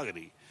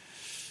mahogany.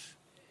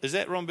 Is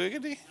that Ron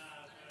Burgundy?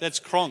 That's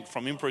Kronk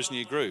from Emperor's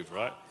New Groove,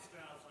 right?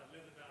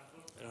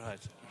 Right.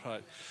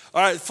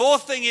 All right,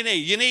 fourth thing you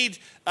need. You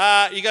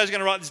guys are going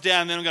to write this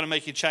down, then I'm going to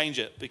make you change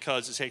it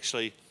because it's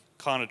actually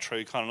kind of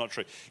true, kind of not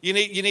true. You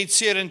need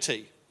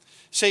certainty.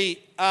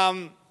 See,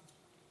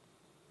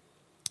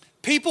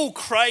 people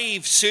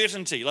crave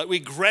certainty. Like we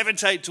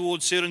gravitate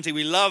towards certainty.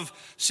 We love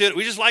certainty.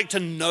 We just like to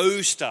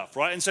know stuff,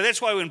 right? And so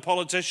that's why when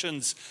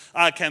politicians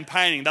are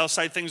campaigning, they'll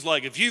say things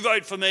like, if you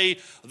vote for me,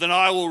 then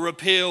I will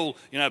repeal,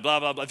 blah,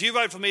 blah, blah. If you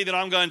vote for me, then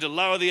I'm going to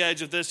lower the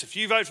age of this. If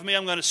you vote for me,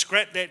 I'm going to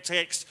scrap that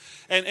tax.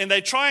 And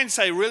they try and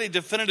say really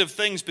definitive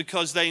things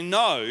because they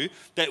know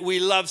that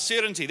we love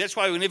certainty. That's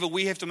why whenever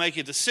we have to make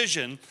a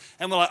decision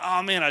and we're like,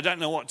 oh man, I don't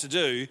know what to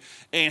do.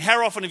 And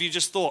how often have you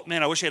just thought,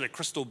 man, I wish I had a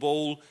crystal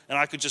ball and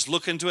I could just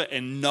look into it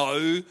and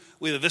know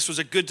whether this was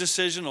a good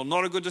decision or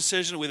not a good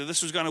decision, whether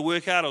this was going to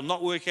work out or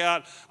not work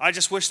out. I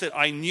just wish that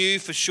I knew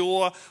for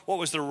sure what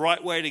was the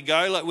right way to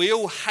go. Like we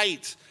all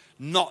hate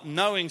not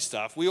knowing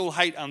stuff. We all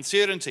hate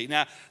uncertainty.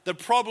 Now, the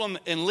problem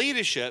in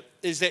leadership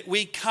is that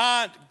we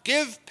can't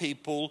give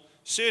people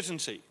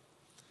certainty.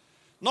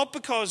 Not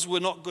because we're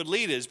not good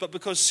leaders, but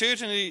because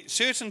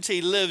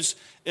certainty lives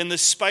in the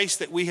space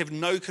that we have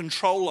no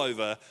control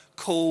over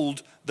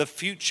called the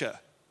future.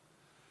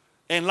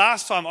 And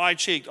last time I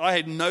checked, I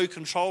had no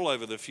control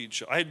over the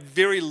future. I had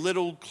very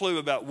little clue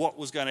about what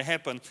was going to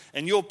happen,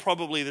 and you're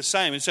probably the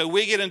same. And so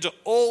we get into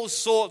all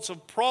sorts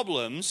of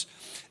problems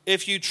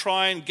if you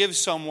try and give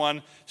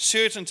someone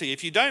certainty.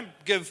 If you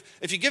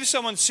give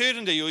someone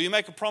certainty or you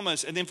make a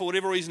promise and then for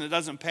whatever reason it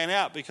doesn't pan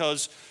out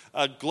because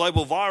a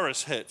global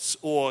virus hits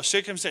or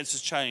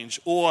circumstances change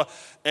or,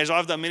 as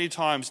I've done many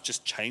times,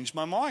 just change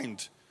my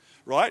mind,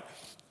 right?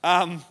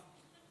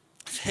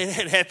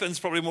 That happens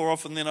probably more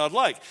often than I'd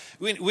like.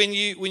 When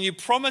you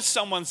promise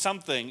someone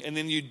something and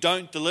then you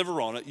don't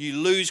deliver on it, you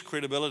lose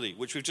credibility,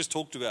 which we've just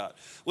talked about.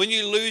 When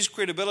you lose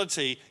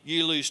credibility,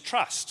 you lose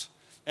trust.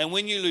 And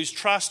when you lose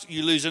trust,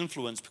 you lose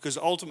influence because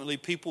ultimately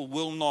people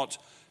will not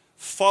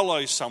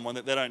follow someone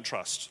that they don't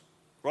trust,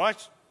 right?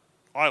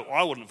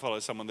 I wouldn't follow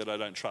someone that I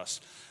don't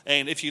trust.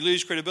 And if you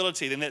lose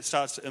credibility, then that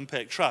starts to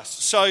impact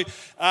trust. So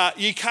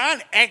you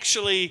can't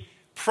actually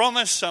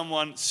promise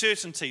someone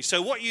certainty.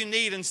 So what you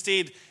need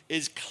instead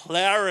is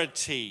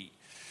clarity.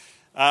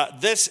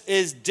 This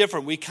is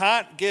different. We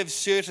can't give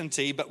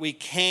certainty, but we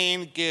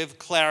can give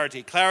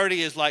clarity.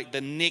 Clarity is like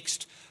the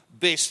next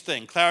best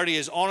thing. Clarity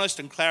is honest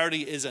and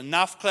clarity is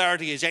enough.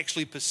 Clarity is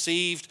actually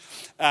perceived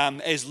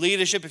as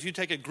leadership. If you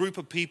take a group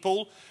of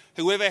people,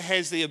 whoever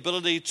has the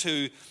ability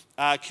to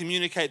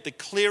communicate the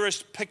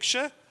clearest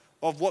picture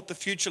of what the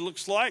future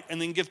looks like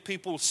and then give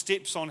people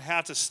steps on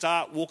how to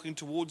start walking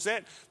towards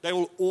that, they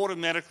will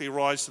automatically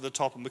rise to the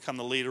top and become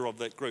the leader of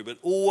that group. It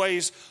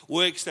always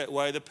works that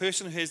way. The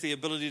person who has the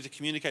ability to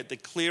communicate the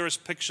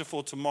clearest picture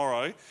for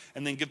tomorrow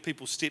and then give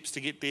people steps to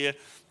get there,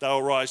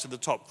 they'll rise to the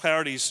top.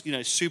 Clarity is,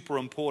 super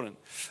important.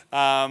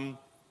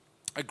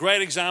 A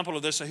great example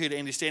of this, I heard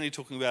Andy Stanley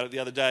talking about it the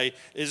other day,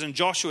 is in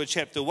Joshua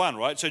chapter 1,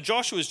 right? So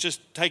Joshua's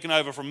just taken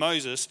over from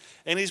Moses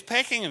and he's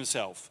packing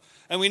himself.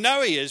 And we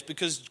know he is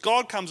because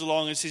God comes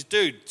along and says,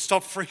 dude,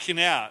 stop freaking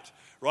out,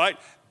 right?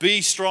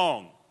 Be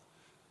strong.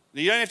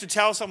 You don't have to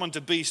tell someone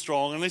to be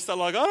strong unless they're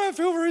like, I don't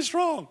feel very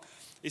strong.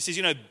 He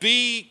says,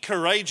 be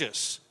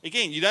courageous.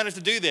 Again, you don't have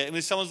to do that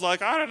unless someone's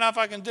like, I don't know if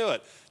I can do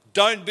it.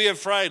 Don't be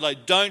afraid.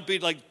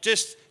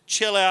 Just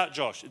chill out,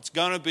 Josh. It's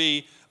going to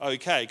be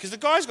okay. Because the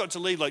guy's got to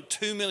lead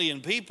 2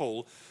 million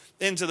people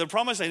into the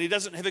promised land. He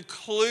doesn't have a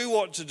clue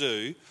what to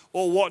do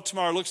or what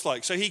tomorrow looks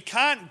like. So he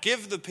can't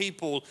give the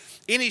people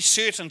any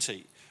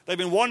certainty. They've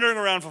been wandering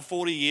around for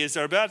 40 years.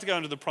 They're about to go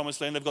into the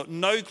promised land. They've got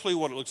no clue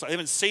what it looks like. They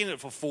haven't seen it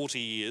for 40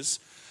 years.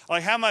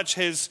 How much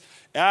has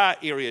our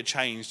area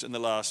changed in the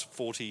last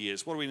 40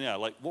 years? What are we now?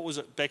 What was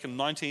it back in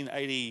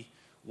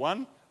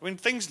 1981?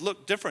 Things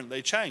look different,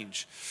 they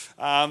change.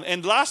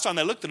 And last time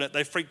they looked at it,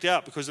 they freaked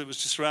out because it was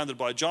just surrounded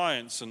by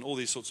giants and all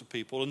these sorts of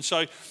people. And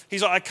so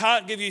he's like, I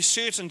can't give you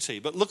certainty.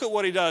 But look at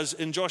what he does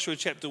in Joshua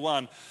chapter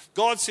 1.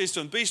 God says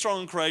to him, be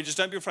strong and courageous,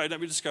 don't be afraid, don't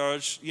be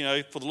discouraged.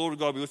 For the Lord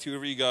God be with you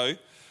wherever you go.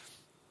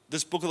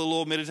 This book of the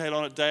law, meditate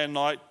on it day and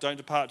night. Don't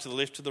depart to the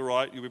left, to the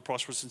right. You'll be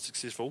prosperous and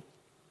successful.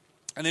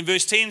 And then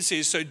verse 10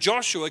 says, so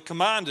Joshua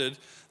commanded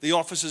the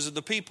officers of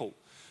the people.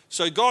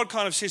 So God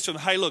kind of says to him,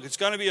 hey, look, it's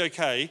going to be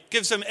okay.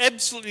 Gives them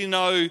absolutely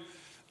no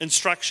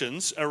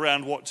instructions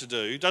around what to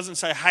do. Doesn't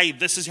say, hey,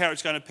 this is how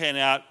it's going to pan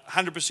out.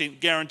 100%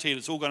 guaranteed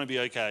it's all going to be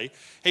okay.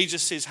 He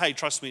just says, hey,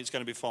 trust me, it's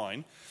going to be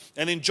fine.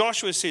 And then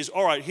Joshua says,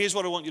 all right, here's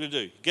what I want you to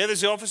do.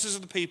 Gathers the officers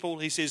of the people.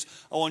 He says,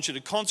 I want you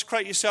to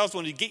consecrate yourselves. I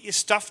want you to get your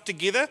stuff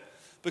together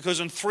because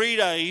in 3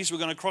 days we're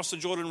going to cross the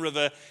Jordan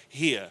River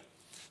here.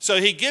 So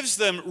he gives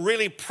them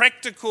really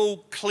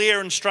practical, clear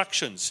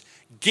instructions.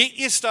 Get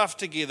your stuff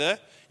together.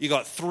 You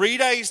got 3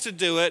 days to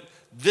do it.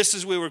 This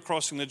is where we're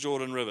crossing the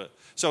Jordan River.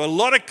 So a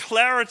lot of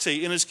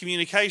clarity in his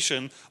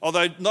communication,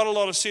 although not a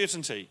lot of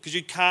certainty, because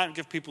you can't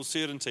give people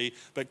certainty,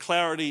 but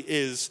clarity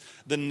is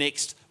the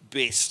next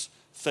best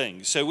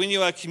thing. So when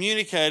you are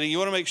communicating, you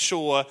want to make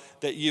sure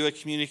that you are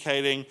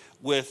communicating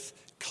with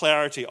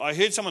clarity. I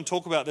heard someone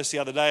talk about this the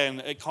other day,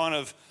 and I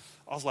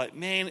was like,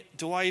 man,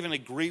 do I even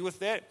agree with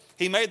that?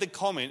 He made the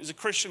comment, he's a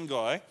Christian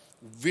guy,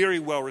 very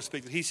well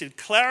respected. He said,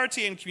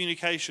 clarity in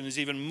communication is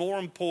even more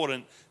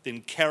important than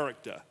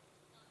character.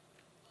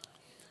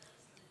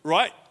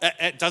 Right?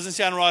 It doesn't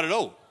sound right at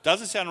all.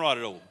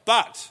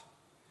 But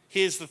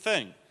here's the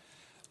thing.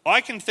 I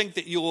can think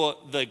that you're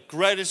the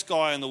greatest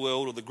guy in the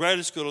world or the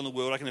greatest girl in the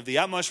world. I can have the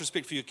utmost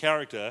respect for your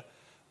character.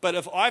 But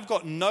if I've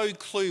got no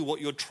clue what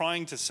you're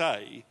trying to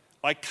say,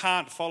 I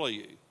can't follow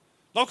you.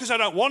 Not because I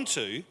don't want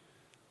to,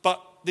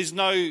 but it's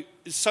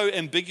so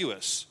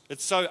ambiguous.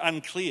 It's so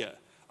unclear.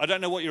 I don't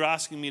know what you're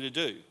asking me to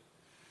do.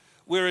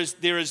 Whereas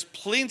there is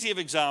plenty of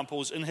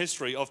examples in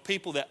history of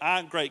people that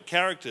aren't great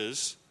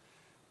characters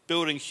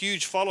building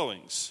huge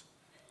followings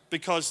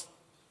because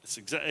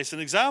it's an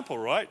example,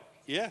 right?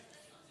 Yeah.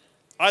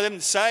 I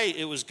didn't say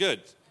it was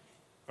good,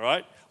 all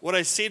right? What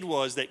I said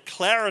was that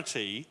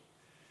clarity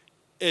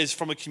is,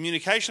 from a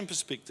communication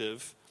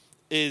perspective,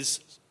 is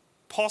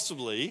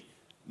possibly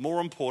more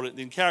important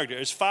than character.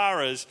 As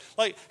far as,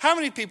 how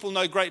many people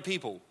know great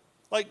people?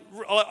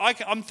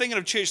 I'm thinking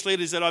of church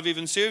leaders that I've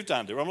even served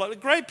under. I'm like, a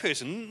great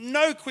person,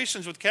 no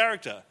questions with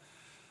character.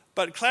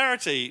 But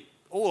clarity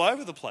all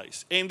over the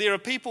place. And there are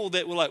people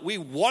that were like, we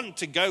want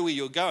to go where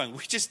you're going.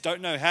 We just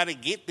don't know how to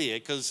get there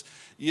because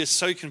you're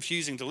so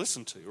confusing to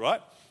listen to,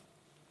 right?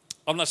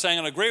 I'm not saying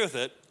I agree with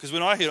it, because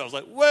when I heard it, I was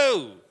like,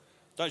 whoa,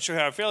 not sure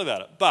how I feel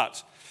about it.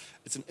 But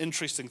it's an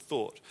interesting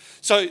thought.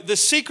 So the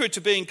secret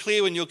to being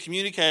clear when you're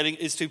communicating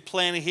is to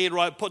plan ahead,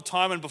 right? Put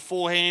time in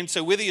beforehand.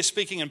 So whether you're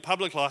speaking in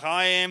public like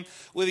I am,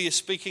 whether you're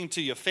speaking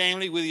to your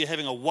family, whether you're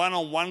having a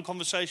one-on-one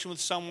conversation with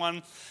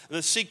someone,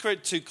 the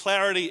secret to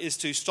clarity is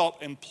to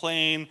stop and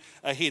plan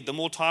ahead. The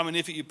more time and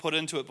effort you put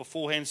into it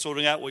beforehand,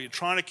 sorting out what you're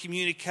trying to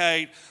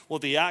communicate,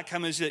 what the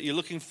outcome is that you're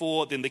looking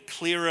for, then the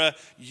clearer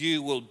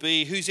you will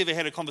be. Who's ever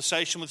had a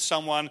conversation with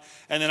someone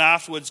and then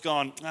afterwards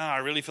gone, I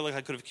really feel like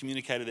I could have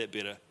communicated that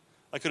better.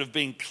 I could have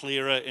been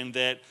clearer in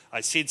that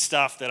I said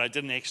stuff that I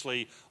didn't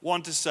actually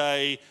want to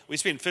say. We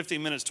spent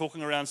 15 minutes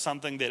talking around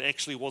something that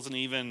actually wasn't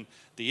even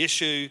the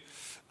issue.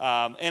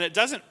 And it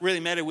doesn't really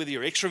matter whether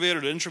you're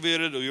extroverted or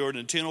introverted, or you're an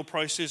internal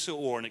processor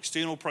or an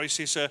external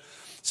processor.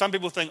 Some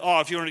people think,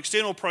 if you're an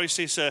external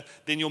processor,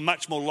 then you're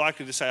much more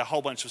likely to say a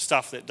whole bunch of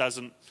stuff that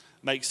doesn't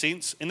make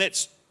sense. And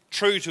that's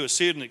true to a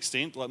certain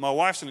extent. Like, my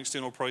wife's an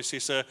external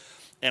processor,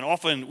 and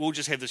often we'll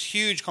just have this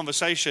huge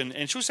conversation,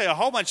 and she'll say a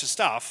whole bunch of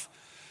stuff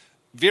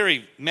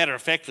very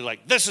matter-of-factly,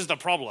 like, this is the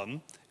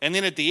problem. And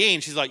then at the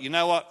end, she's like, you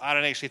know what? I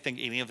don't actually think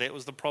any of that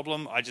was the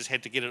problem. I just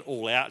had to get it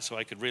all out so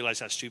I could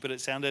realize how stupid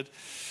it sounded.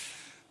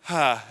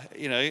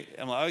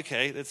 I'm like,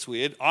 okay, that's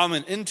weird. I'm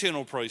an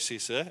internal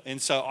processor,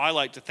 and so I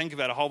like to think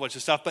about a whole bunch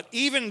of stuff. But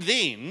even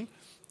then,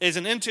 as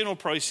an internal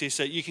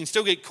processor, you can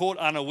still get caught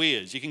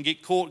unawares. You can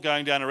get caught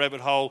going down a rabbit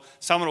hole.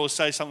 Someone will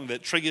say something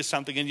that triggers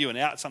something in you, and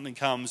out something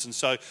comes. And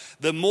so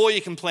the more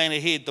you can plan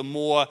ahead, the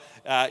more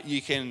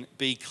you can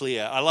be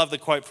clear. I love the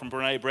quote from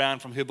Brené Brown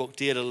from her book,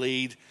 Dare to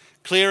Lead.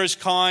 Clear is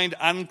kind,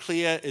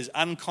 unclear is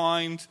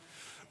unkind.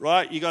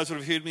 Right? You guys would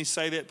have heard me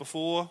say that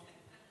before,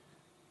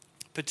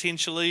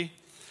 potentially.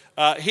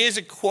 Here's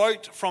a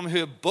quote from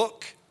her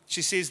book.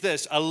 She says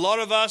this: a lot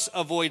of us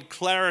avoid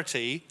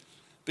clarity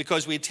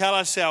because we tell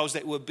ourselves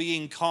that we're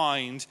being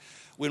kind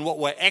when what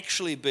we're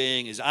actually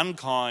being is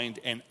unkind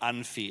and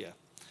unfair.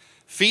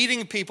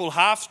 Feeding people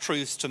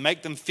half-truths to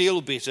make them feel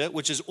better,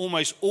 which is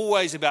almost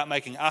always about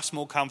making us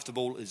more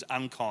comfortable, is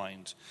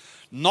unkind.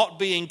 Not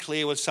being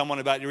clear with someone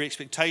about your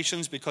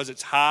expectations because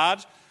it's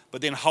hard,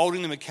 but then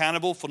holding them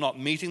accountable for not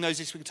meeting those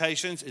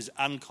expectations is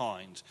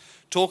unkind.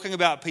 Talking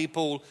about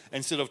people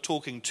instead of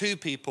talking to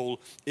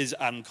people is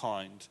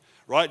unkind,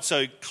 right?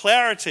 So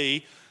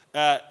clarity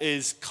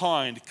is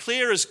kind.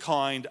 Clear is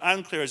kind,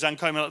 unclear is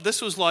unkind.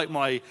 This was like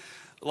my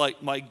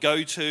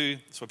go-to,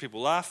 that's why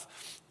people laugh,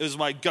 it was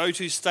my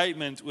go-to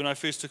statement when I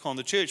first took on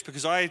the church,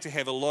 because I had to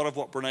have a lot of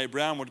what Brené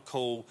Brown would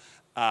call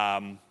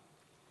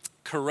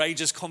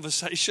courageous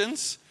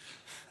conversations.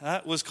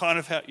 Was kind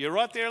of how, you're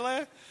right there,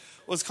 Leo?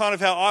 Was kind of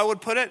how I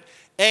would put it.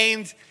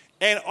 And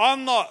I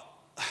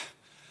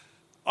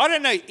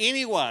don't know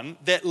anyone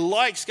that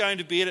likes going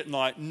to bed at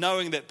night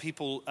knowing that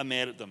people are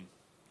mad at them.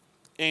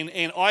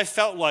 And I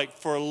felt like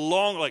for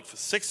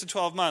 6 to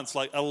 12 months,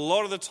 like a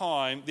lot of the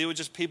time, there were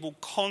just people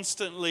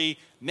constantly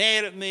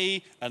mad at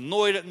me,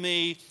 annoyed at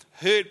me,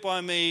 hurt by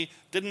me,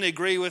 didn't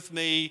agree with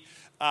me,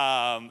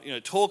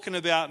 talking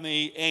about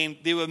me. And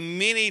there were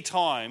many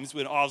times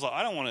when I was like,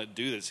 I don't want to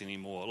do this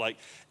anymore. Like,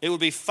 it would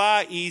be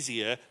far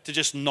easier to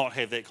just not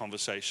have that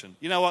conversation.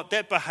 You know what?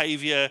 That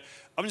behavior,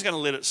 I'm just going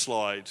to let it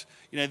slide.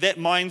 That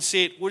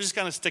mindset, we're just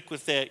going to stick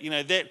with that.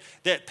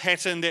 That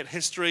pattern, that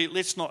history,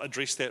 let's not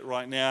address that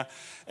right now.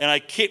 And I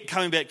kept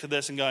coming back to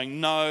this and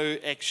going, no,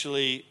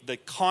 actually, the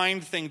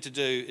kind thing to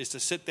do is to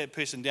sit that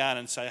person down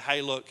and say,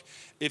 hey, look,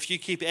 if you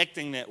keep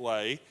acting that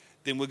way,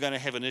 then we're going to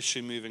have an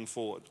issue moving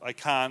forward. I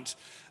can't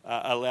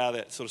allow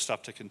that sort of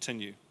stuff to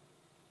continue.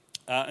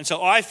 And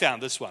so I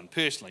found this one,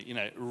 personally,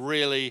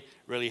 really,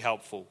 really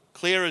helpful.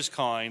 Clear is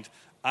kind,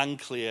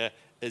 unclear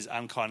is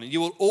unkind. And you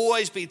will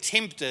always be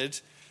tempted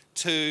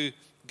to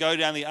go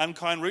down the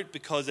unkind route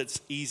because it's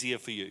easier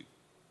for you.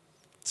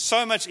 It's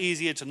so much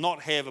easier to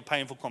not have a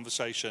painful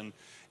conversation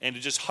and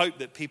to just hope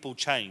that people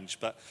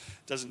change, but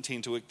it doesn't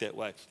tend to work that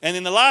way. And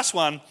then the last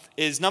one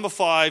is number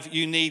 5,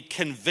 you need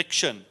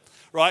conviction.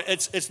 Right?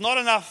 It's not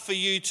enough for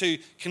you to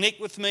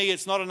connect with me.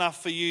 It's not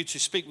enough for you to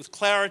speak with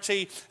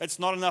clarity. It's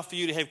not enough for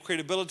you to have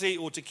credibility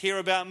or to care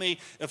about me.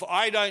 If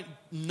I don't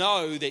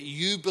know that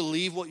you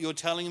believe what you're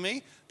telling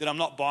me, then I'm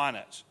not buying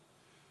it.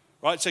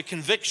 Right? So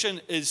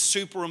conviction is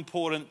super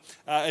important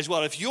as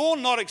well. If you're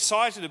not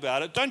excited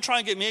about it, don't try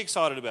and get me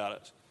excited about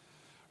it.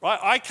 Right?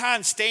 I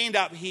can't stand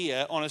up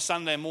here on a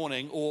Sunday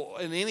morning or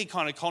in any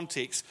kind of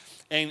context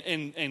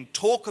and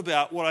talk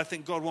about what I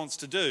think God wants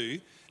to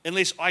do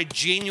unless I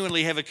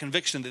genuinely have a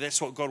conviction that that's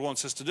what God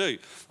wants us to do.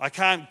 I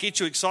can't get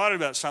you excited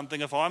about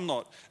something if I'm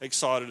not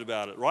excited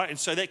about it, right? And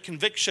so that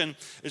conviction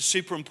is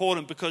super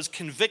important because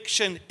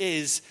conviction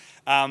is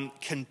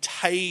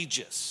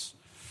contagious.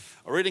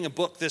 I'm reading a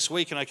book this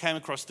week and I came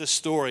across this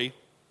story.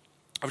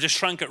 I've just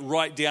shrunk it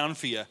right down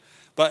for you.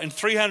 But in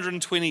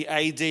 320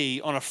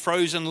 AD, on a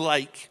frozen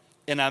lake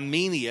in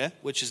Armenia,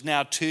 which is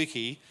now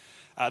Turkey,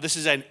 this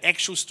is an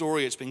actual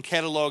story. It's been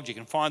catalogued. You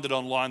can find it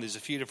online. There's a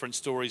few different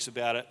stories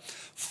about it.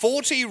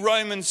 40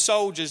 Roman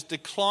soldiers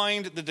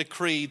declined the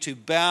decree to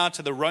bow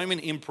to the Roman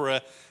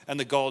emperor and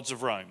the gods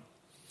of Rome.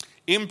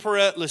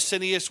 Emperor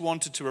Licinius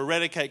wanted to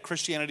eradicate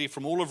Christianity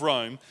from all of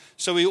Rome,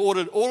 so he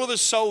ordered all of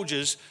his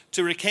soldiers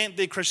to recant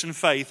their Christian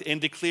faith and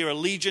declare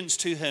allegiance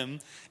to him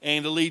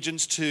and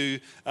allegiance to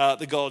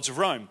the gods of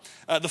Rome.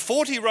 The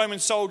 40 Roman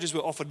soldiers were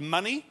offered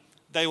money.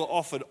 They were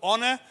offered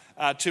honor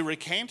to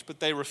recant, but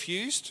they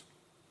refused.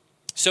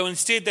 So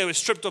instead, they were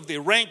stripped of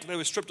their rank, they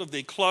were stripped of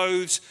their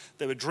clothes,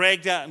 they were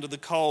dragged out into the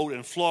cold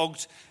and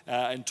flogged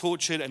and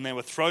tortured, and they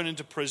were thrown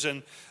into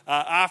prison.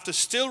 After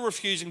still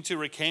refusing to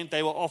recant,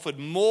 they were offered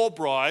more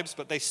bribes,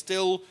 but they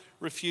still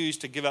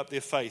refused to give up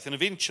their faith. And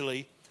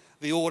eventually,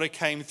 the order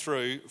came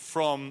through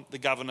from the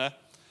governor: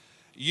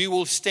 you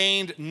will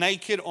stand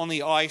naked on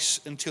the ice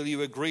until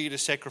you agree to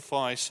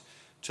sacrifice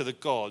to the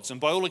gods.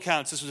 And by all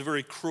accounts, this was a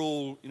very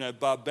cruel,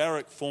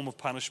 barbaric form of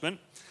punishment.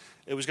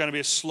 It was going to be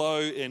a slow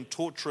and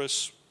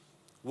torturous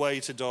way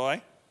to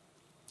die.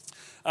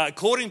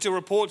 According to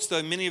reports,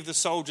 though, many of the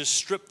soldiers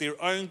stripped their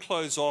own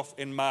clothes off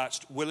and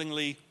marched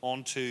willingly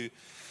onto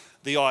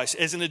the ice.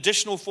 As an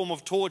additional form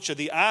of torture,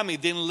 the army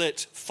then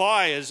lit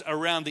fires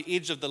around the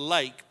edge of the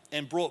lake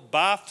and brought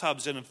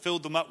bathtubs in and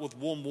filled them up with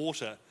warm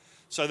water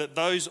so that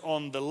those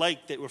on the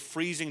lake that were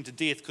freezing to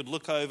death could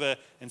look over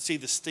and see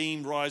the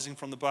steam rising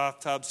from the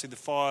bathtub, see the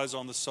fires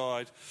on the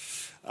side.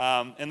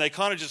 And they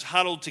kind of just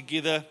huddled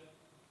together,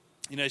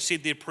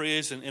 said their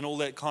prayers and all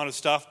that kind of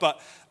stuff.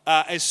 But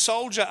as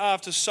soldier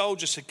after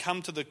soldier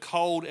succumbed to the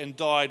cold and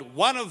died,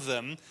 one of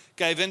them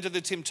gave in to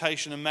the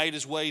temptation and made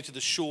his way to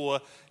the shore,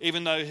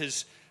 even though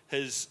his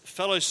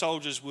fellow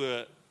soldiers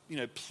were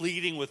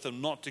pleading with him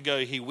not to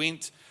go. He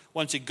went.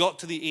 Once he got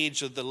to the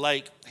edge of the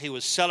lake, he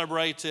was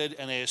celebrated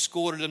and they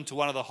escorted him to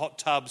one of the hot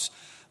tubs.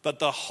 But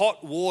the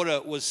hot water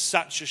was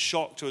such a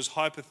shock to his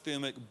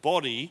hypothermic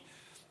body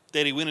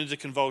that he went into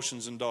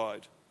convulsions and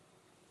died.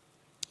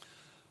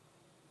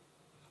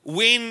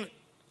 When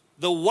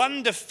the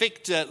one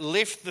defector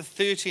left the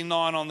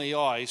 39 on the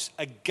ice,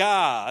 a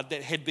guard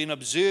that had been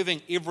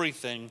observing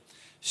everything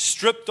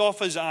stripped off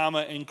his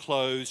armor and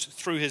clothes,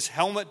 threw his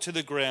helmet to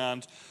the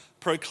ground,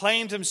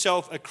 proclaimed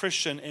himself a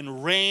Christian,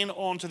 and ran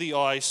onto the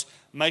ice,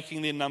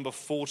 making their number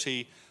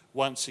 40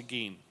 once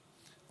again.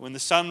 When the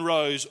sun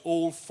rose,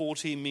 all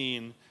 40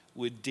 men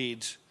were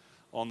dead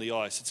on the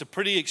ice. It's a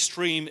pretty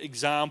extreme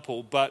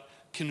example, but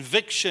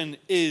conviction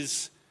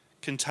is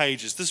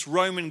contagious. This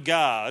Roman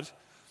guard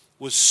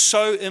was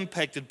so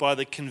impacted by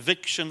the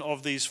conviction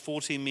of these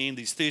 40 men,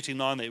 these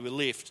 39 that were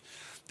left,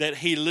 that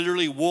he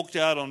literally walked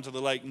out onto the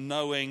lake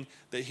knowing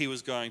that he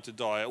was going to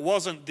die. It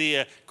wasn't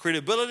their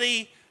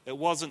credibility, it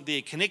wasn't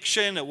their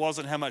connection, it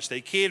wasn't how much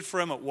they cared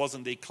for him, it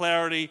wasn't their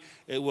clarity,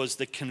 it was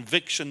the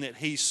conviction that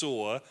he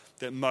saw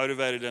that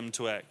motivated him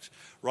to act.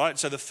 Right?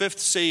 So the fifth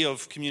C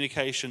of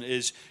communication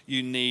is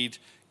you need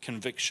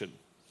conviction.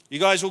 You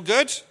guys all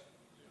good?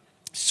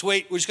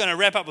 Sweet. We're just going to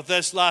wrap up with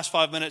this last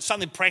 5 minutes.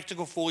 Something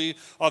practical for you.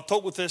 I've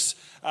talked with this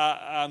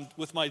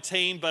with my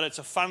team, but it's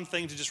a fun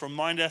thing to just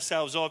remind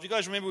ourselves of. You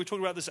guys remember we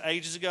talked about this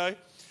ages ago?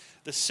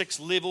 The 6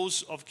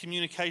 levels of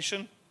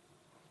communication.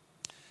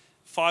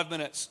 5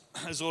 minutes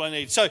is all I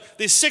need. So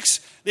there's 6,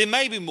 there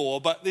may be more,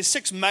 but there's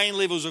 6 main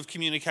levels of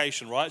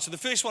communication, right? So the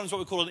first one is what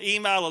we call an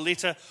email, a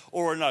letter,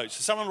 or a note.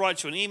 So someone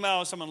writes you an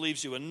email, someone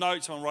leaves you a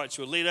note, someone writes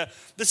you a letter.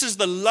 This is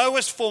the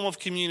lowest form of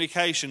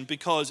communication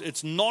because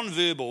it's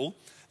non-verbal.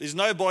 There's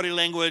no body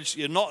language,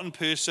 you're not in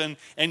person,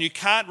 and you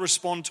can't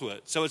respond to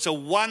it. So it's a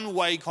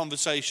one-way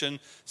conversation.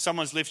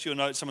 Someone's left you a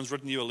note, someone's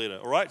written you a letter,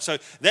 all right? So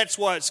that's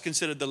why it's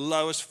considered the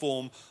lowest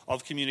form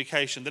of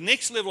communication. The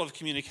next level of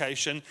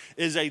communication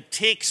is a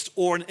text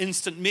or an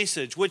instant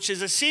message, which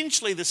is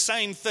essentially the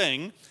same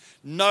thing.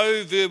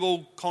 No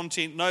verbal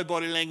content, no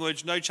body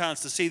language, no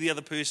chance to see the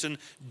other person,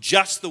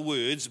 just the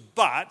words,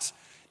 but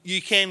you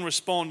can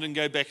respond and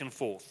go back and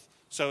forth.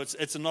 So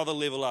it's another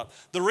level up.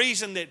 The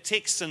reason that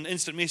texts and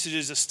instant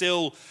messages are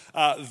still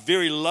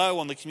very low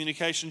on the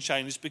communication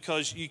chain is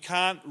because you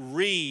can't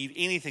read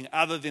anything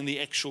other than the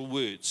actual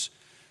words.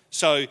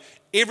 So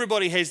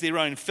everybody has their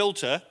own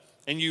filter,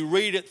 and you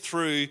read it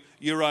through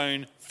your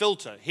own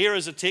filter. Here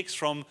is a text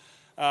from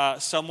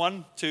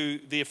someone to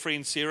their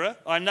friend Sarah.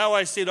 I know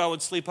I said I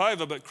would sleep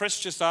over, but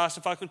Chris just asked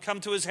if I could come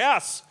to his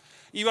house.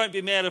 You won't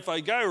be mad if I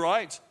go,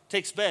 right?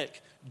 Text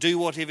back, do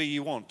whatever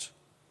you want.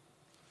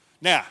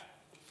 Now,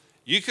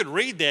 you could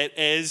read that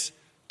as,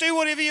 do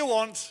whatever you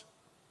want.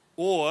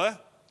 Or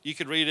you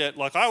could read it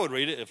like I would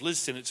read it if Liz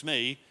sent it to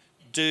me,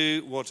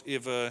 do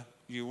whatever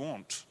you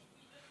want.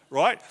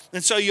 Right?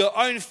 And so your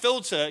own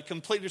filter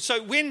completely.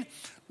 So when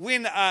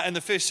in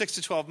the first 6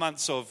 to 12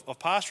 months of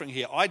pastoring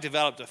here, I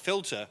developed a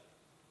filter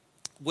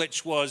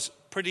which was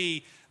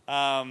pretty,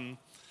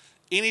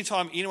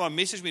 anytime anyone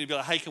messaged me to be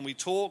like, hey, can we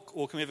talk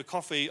or can we have a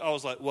coffee? I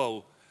was like,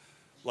 whoa,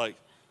 like,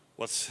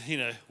 what's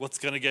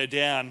going to go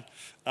down?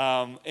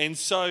 And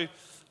so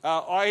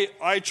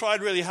I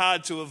tried really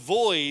hard to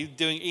avoid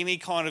doing any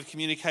kind of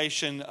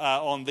communication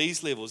on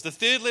these levels. The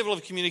third level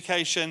of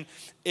communication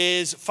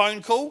is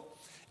phone call.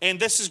 And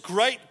this is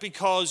great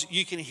because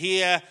you can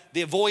hear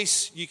their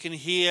voice, you can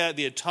hear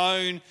their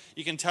tone,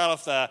 you can tell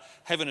if they're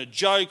having a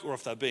joke or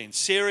if they're being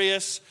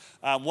serious.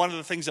 One of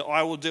the things that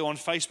I will do on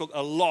Facebook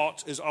a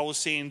lot is I will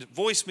send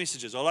voice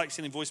messages. I like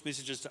sending voice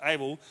messages to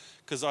Abel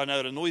because I know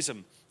it annoys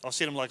him. I'll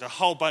send him like a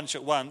whole bunch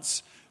at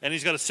once, and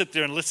he's got to sit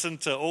there and listen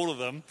to all of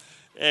them.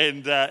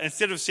 And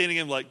instead of sending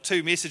him like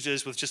 2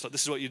 messages with just like,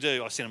 this is what you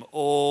do, I send him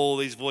all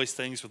these voice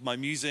things with my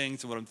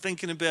musings and what I'm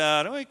thinking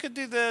about. Oh, we could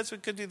do this, we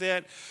could do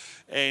that.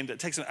 And it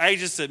takes him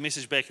ages to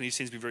message back, and he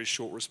sends me very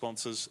short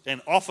responses.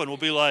 And often will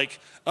be like,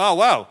 oh,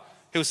 wow.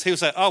 He'll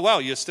say, oh, wow,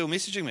 you're still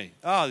messaging me.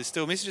 Oh, there's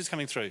still messages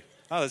coming through.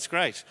 Oh, that's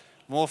great.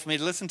 More for me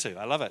to listen to.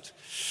 I love it.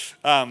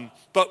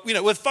 But,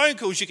 with phone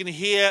calls, you can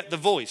hear the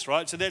voice,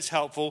 right? So that's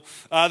helpful.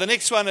 The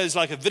next one is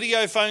like a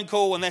video phone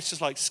call, and that's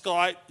just like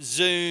Skype,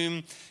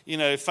 Zoom,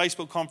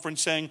 Facebook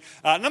conferencing.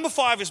 Number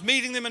 5 is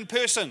meeting them in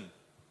person,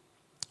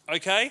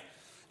 okay?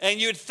 And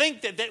you'd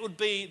think that would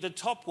be the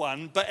top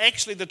one, but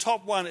actually the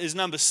top one is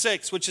number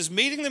 6, which is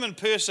meeting them in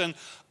person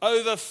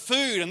over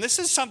food. And this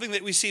is something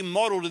that we see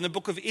modeled in the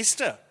book of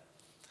Esther.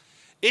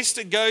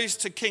 Esther goes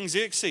to King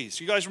Xerxes.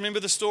 You guys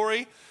remember the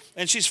story?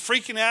 And she's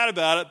freaking out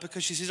about it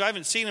because she says, I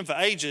haven't seen him for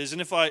ages,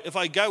 and if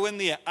I go in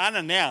there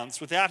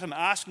unannounced without him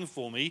asking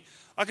for me,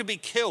 I could be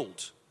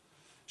killed.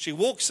 She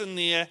walks in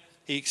there,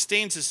 he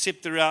extends his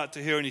scepter out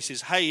to her and he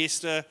says, hey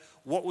Esther,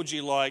 what would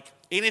you like?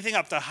 Anything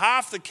up to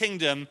half the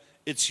kingdom,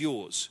 it's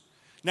yours.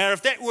 Now,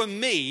 if that were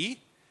me,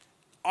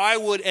 I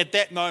would at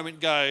that moment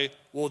go,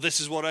 well,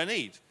 this is what I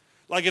need.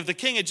 Like if the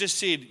king had just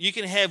said, you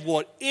can have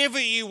whatever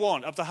you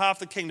want up to half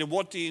the kingdom,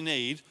 what do you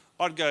need?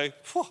 I'd go,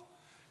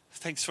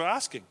 thanks for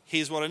asking.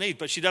 Here's what I need.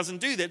 But she doesn't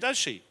do that, does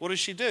she? What does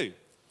she do?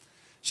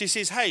 She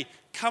says, hey,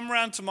 come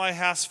round to my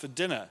house for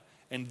dinner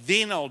and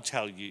then I'll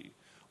tell you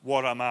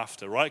what I'm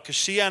after, right? Because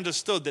she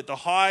understood that the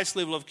highest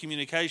level of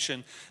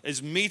communication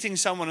is meeting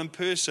someone in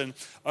person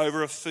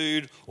over a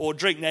food or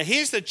drink. Now,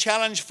 here's the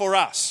challenge for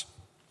us.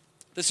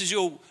 This is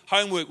your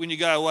homework when you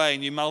go away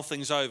and you mull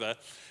things over,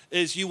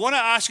 is you want to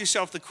ask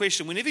yourself the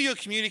question, whenever you're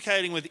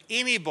communicating with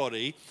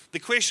anybody, the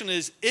question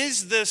is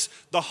this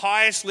the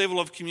highest level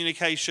of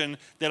communication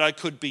that I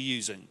could be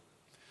using?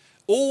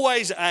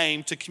 Always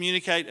aim to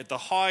communicate at the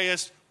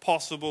highest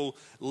possible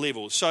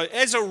level. So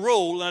as a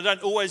rule, and I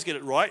don't always get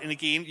it right, and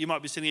again, you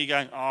might be sitting here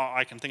going,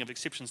 I can think of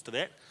exceptions to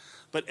that,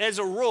 but as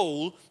a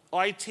rule,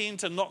 I tend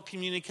to not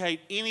communicate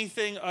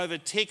anything over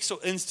text or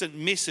instant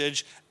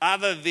message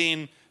other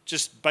than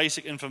just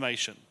basic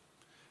information.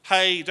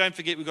 Hey, don't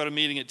forget we've got a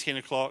meeting at 10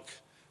 o'clock.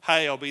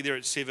 Hey, I'll be there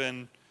at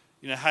 7.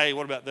 Hey,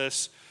 what about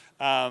this?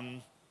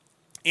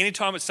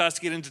 Anytime it starts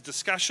to get into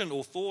discussion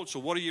or thoughts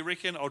or what do you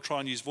reckon, I'll try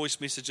and use voice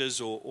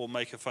messages or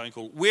make a phone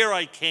call where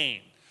I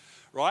can,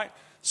 right?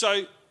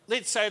 So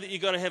let's say that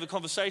you've got to have a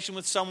conversation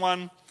with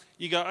someone.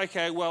 You go,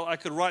 okay, well, I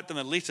could write them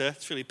a letter.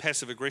 It's really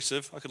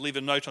passive-aggressive. I could leave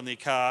a note on their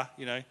car,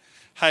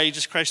 hey,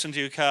 just crashed into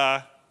your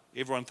car.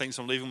 Everyone thinks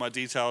I'm leaving my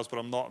details, but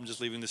I'm not. I'm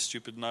just leaving this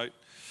stupid note.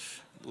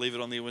 Leave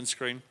it on their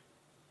windscreen.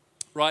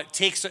 Right,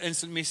 text or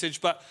instant message.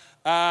 But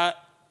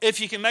if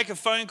you can make a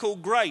phone call,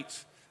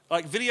 great.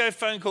 Like video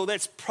phone call,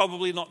 that's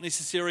probably not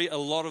necessary a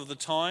lot of the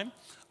time.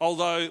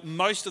 Although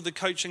most of the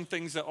coaching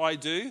things that I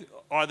do,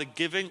 either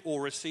giving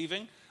or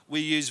receiving, we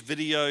use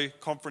video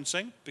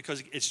conferencing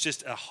because it's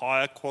just a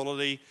higher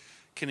quality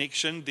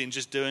connection than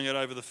just doing it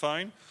over the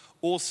phone.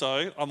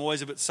 Also, I'm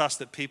always a bit sus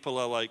that people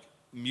are like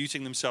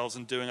muting themselves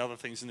and doing other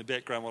things in the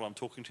background while I'm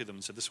talking to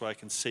them. So this way I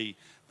can see,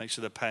 make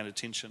sure they're paying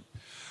attention.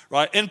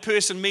 Right,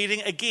 in-person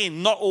meeting,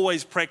 again, not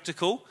always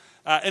practical.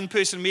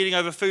 In-person meeting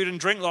over food and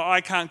drink, like I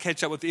can't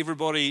catch up with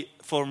everybody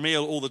for a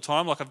meal all the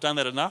time. Like I've done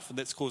that enough and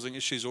that's causing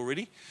issues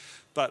already.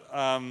 But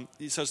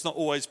so it's not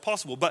always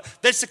possible. But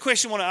that's the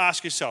question you want to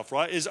ask yourself,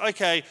 right? Is,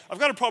 okay, I've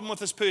got a problem with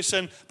this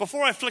person.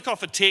 Before I flick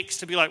off a text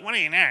to be like, what are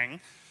you doing?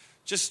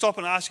 Just stop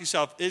and ask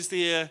yourself, is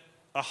there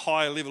a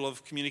higher level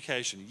of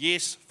communication?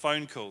 Yes,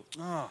 phone call.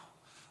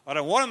 I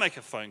don't want to make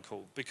a phone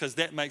call because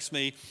that makes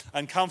me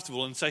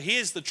uncomfortable. And so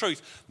here's the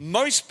truth.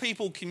 Most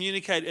people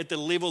communicate at the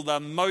level they're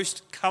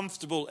most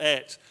comfortable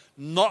at,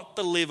 not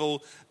the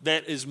level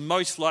that is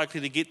most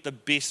likely to get the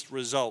best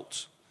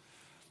result.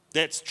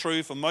 That's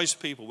true for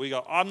most people. We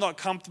go, I'm not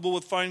comfortable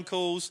with phone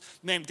calls.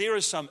 Man, there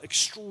is some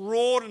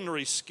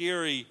extraordinary,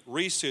 scary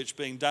research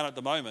being done at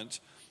the moment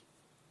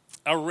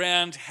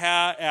around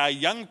how our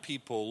young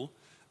people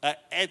are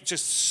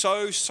just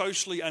so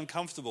socially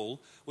uncomfortable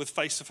with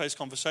face-to-face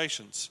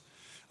conversations.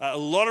 A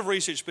lot of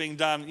research being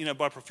done,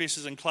 by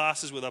professors in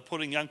classes where they're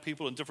putting young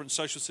people in different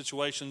social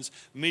situations,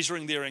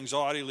 measuring their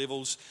anxiety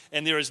levels,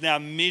 and there is now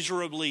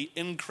measurably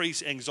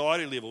increased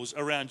anxiety levels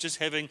around just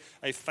having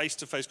a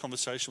face-to-face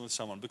conversation with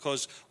someone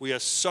because we are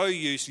so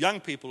used, young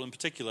people in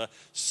particular,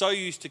 so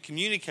used to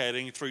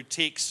communicating through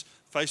text,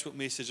 Facebook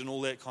message and all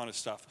that kind of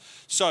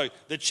stuff. So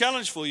the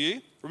challenge for you,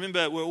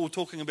 remember we're all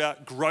talking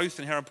about growth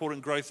and how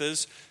important growth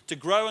is. To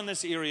grow in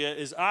this area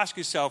is ask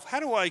yourself, how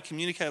do I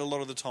communicate a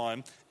lot of the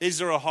time? Is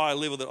there a higher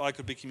level that I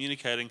could be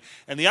communicating?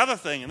 And the other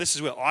thing, and this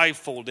is where I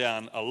fall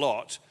down a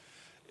lot,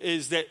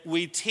 is that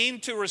we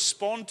tend to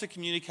respond to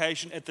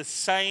communication at the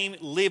same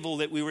level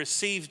that we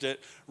received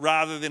it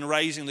rather than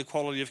raising the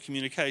quality of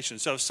communication.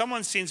 So if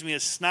someone sends me a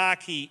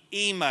snarky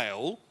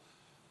email,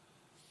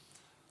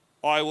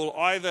 I will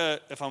either,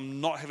 if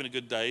I'm not having a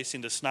good day,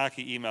 send a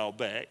snarky email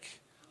back,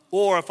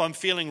 or if I'm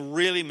feeling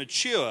really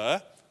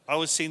mature, I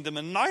would send them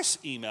a nice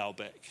email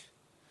back.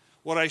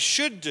 What I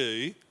should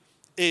do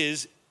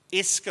is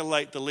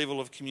escalate the level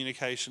of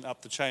communication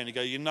up the chain and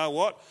go, you know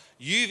what?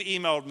 You've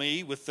emailed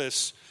me with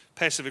this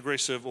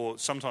passive-aggressive or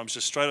sometimes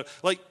just straight up.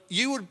 Like,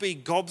 you would be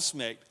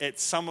gobsmacked at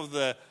some of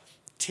the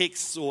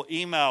texts or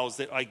emails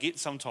that I get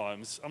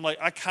sometimes. I'm like,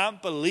 I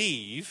can't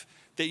believe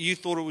that you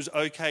thought it was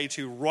okay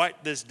to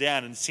write this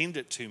down and send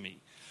it to me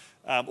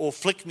or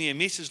flick me a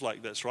message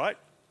like this, right?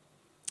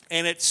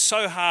 And it's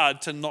so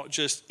hard to not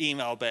just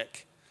email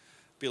back,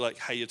 be like,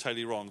 hey, you're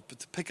totally wrong. But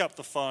to pick up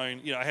the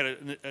phone, I had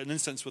an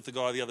instance with the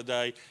guy the other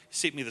day. He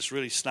sent me this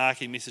really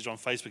snarky message on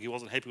Facebook. He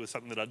wasn't happy with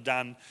something that I'd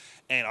done.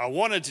 And I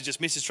wanted to just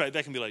message straight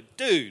back and be like,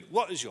 dude,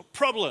 what is your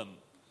problem?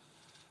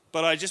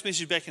 But I just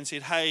messaged back and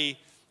said, hey,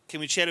 can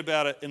we chat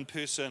about it in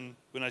person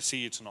when I see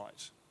you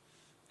tonight?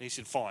 And he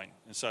said, fine.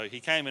 And so he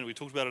came in, we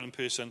talked about it in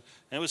person,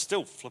 and it was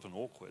still flipping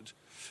awkward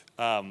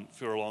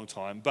for a long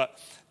time. But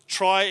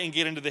try and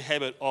get into the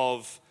habit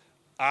of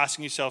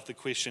asking yourself the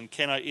question,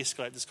 can I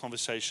escalate this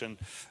conversation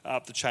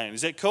up the chain?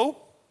 Is that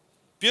cool?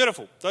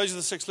 Beautiful. Those are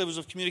the 6 levels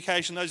of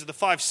communication. Those are the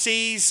 5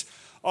 C's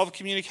of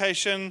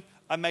communication.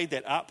 I made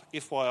that up,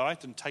 FYI.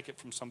 Didn't take it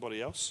from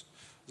somebody else.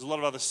 There's a lot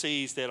of other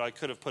C's that I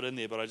could have put in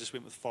there, but I just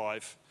went with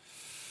 5.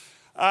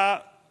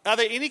 Are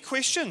there any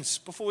questions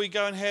before we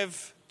go and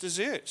have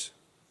dessert?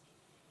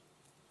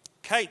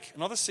 Cake,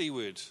 another C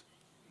word.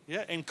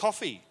 Yeah, and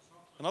coffee,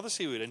 another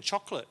C word. And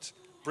chocolate.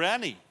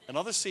 Brownie,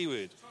 another C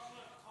word.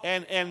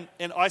 And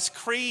ice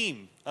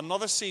cream,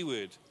 another C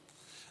word.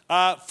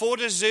 For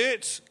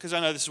dessert, because I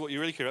know this is what you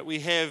really care about, we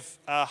have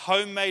a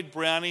homemade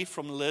brownie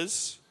from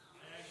Liz.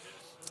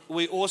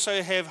 We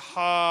also have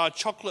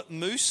chocolate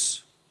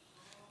mousse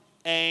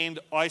and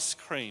ice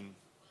cream.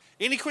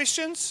 Any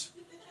questions?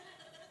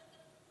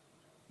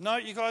 No,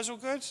 you guys all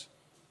good?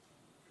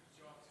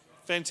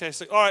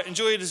 Fantastic. All right,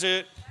 enjoy your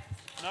dessert.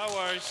 No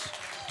worries.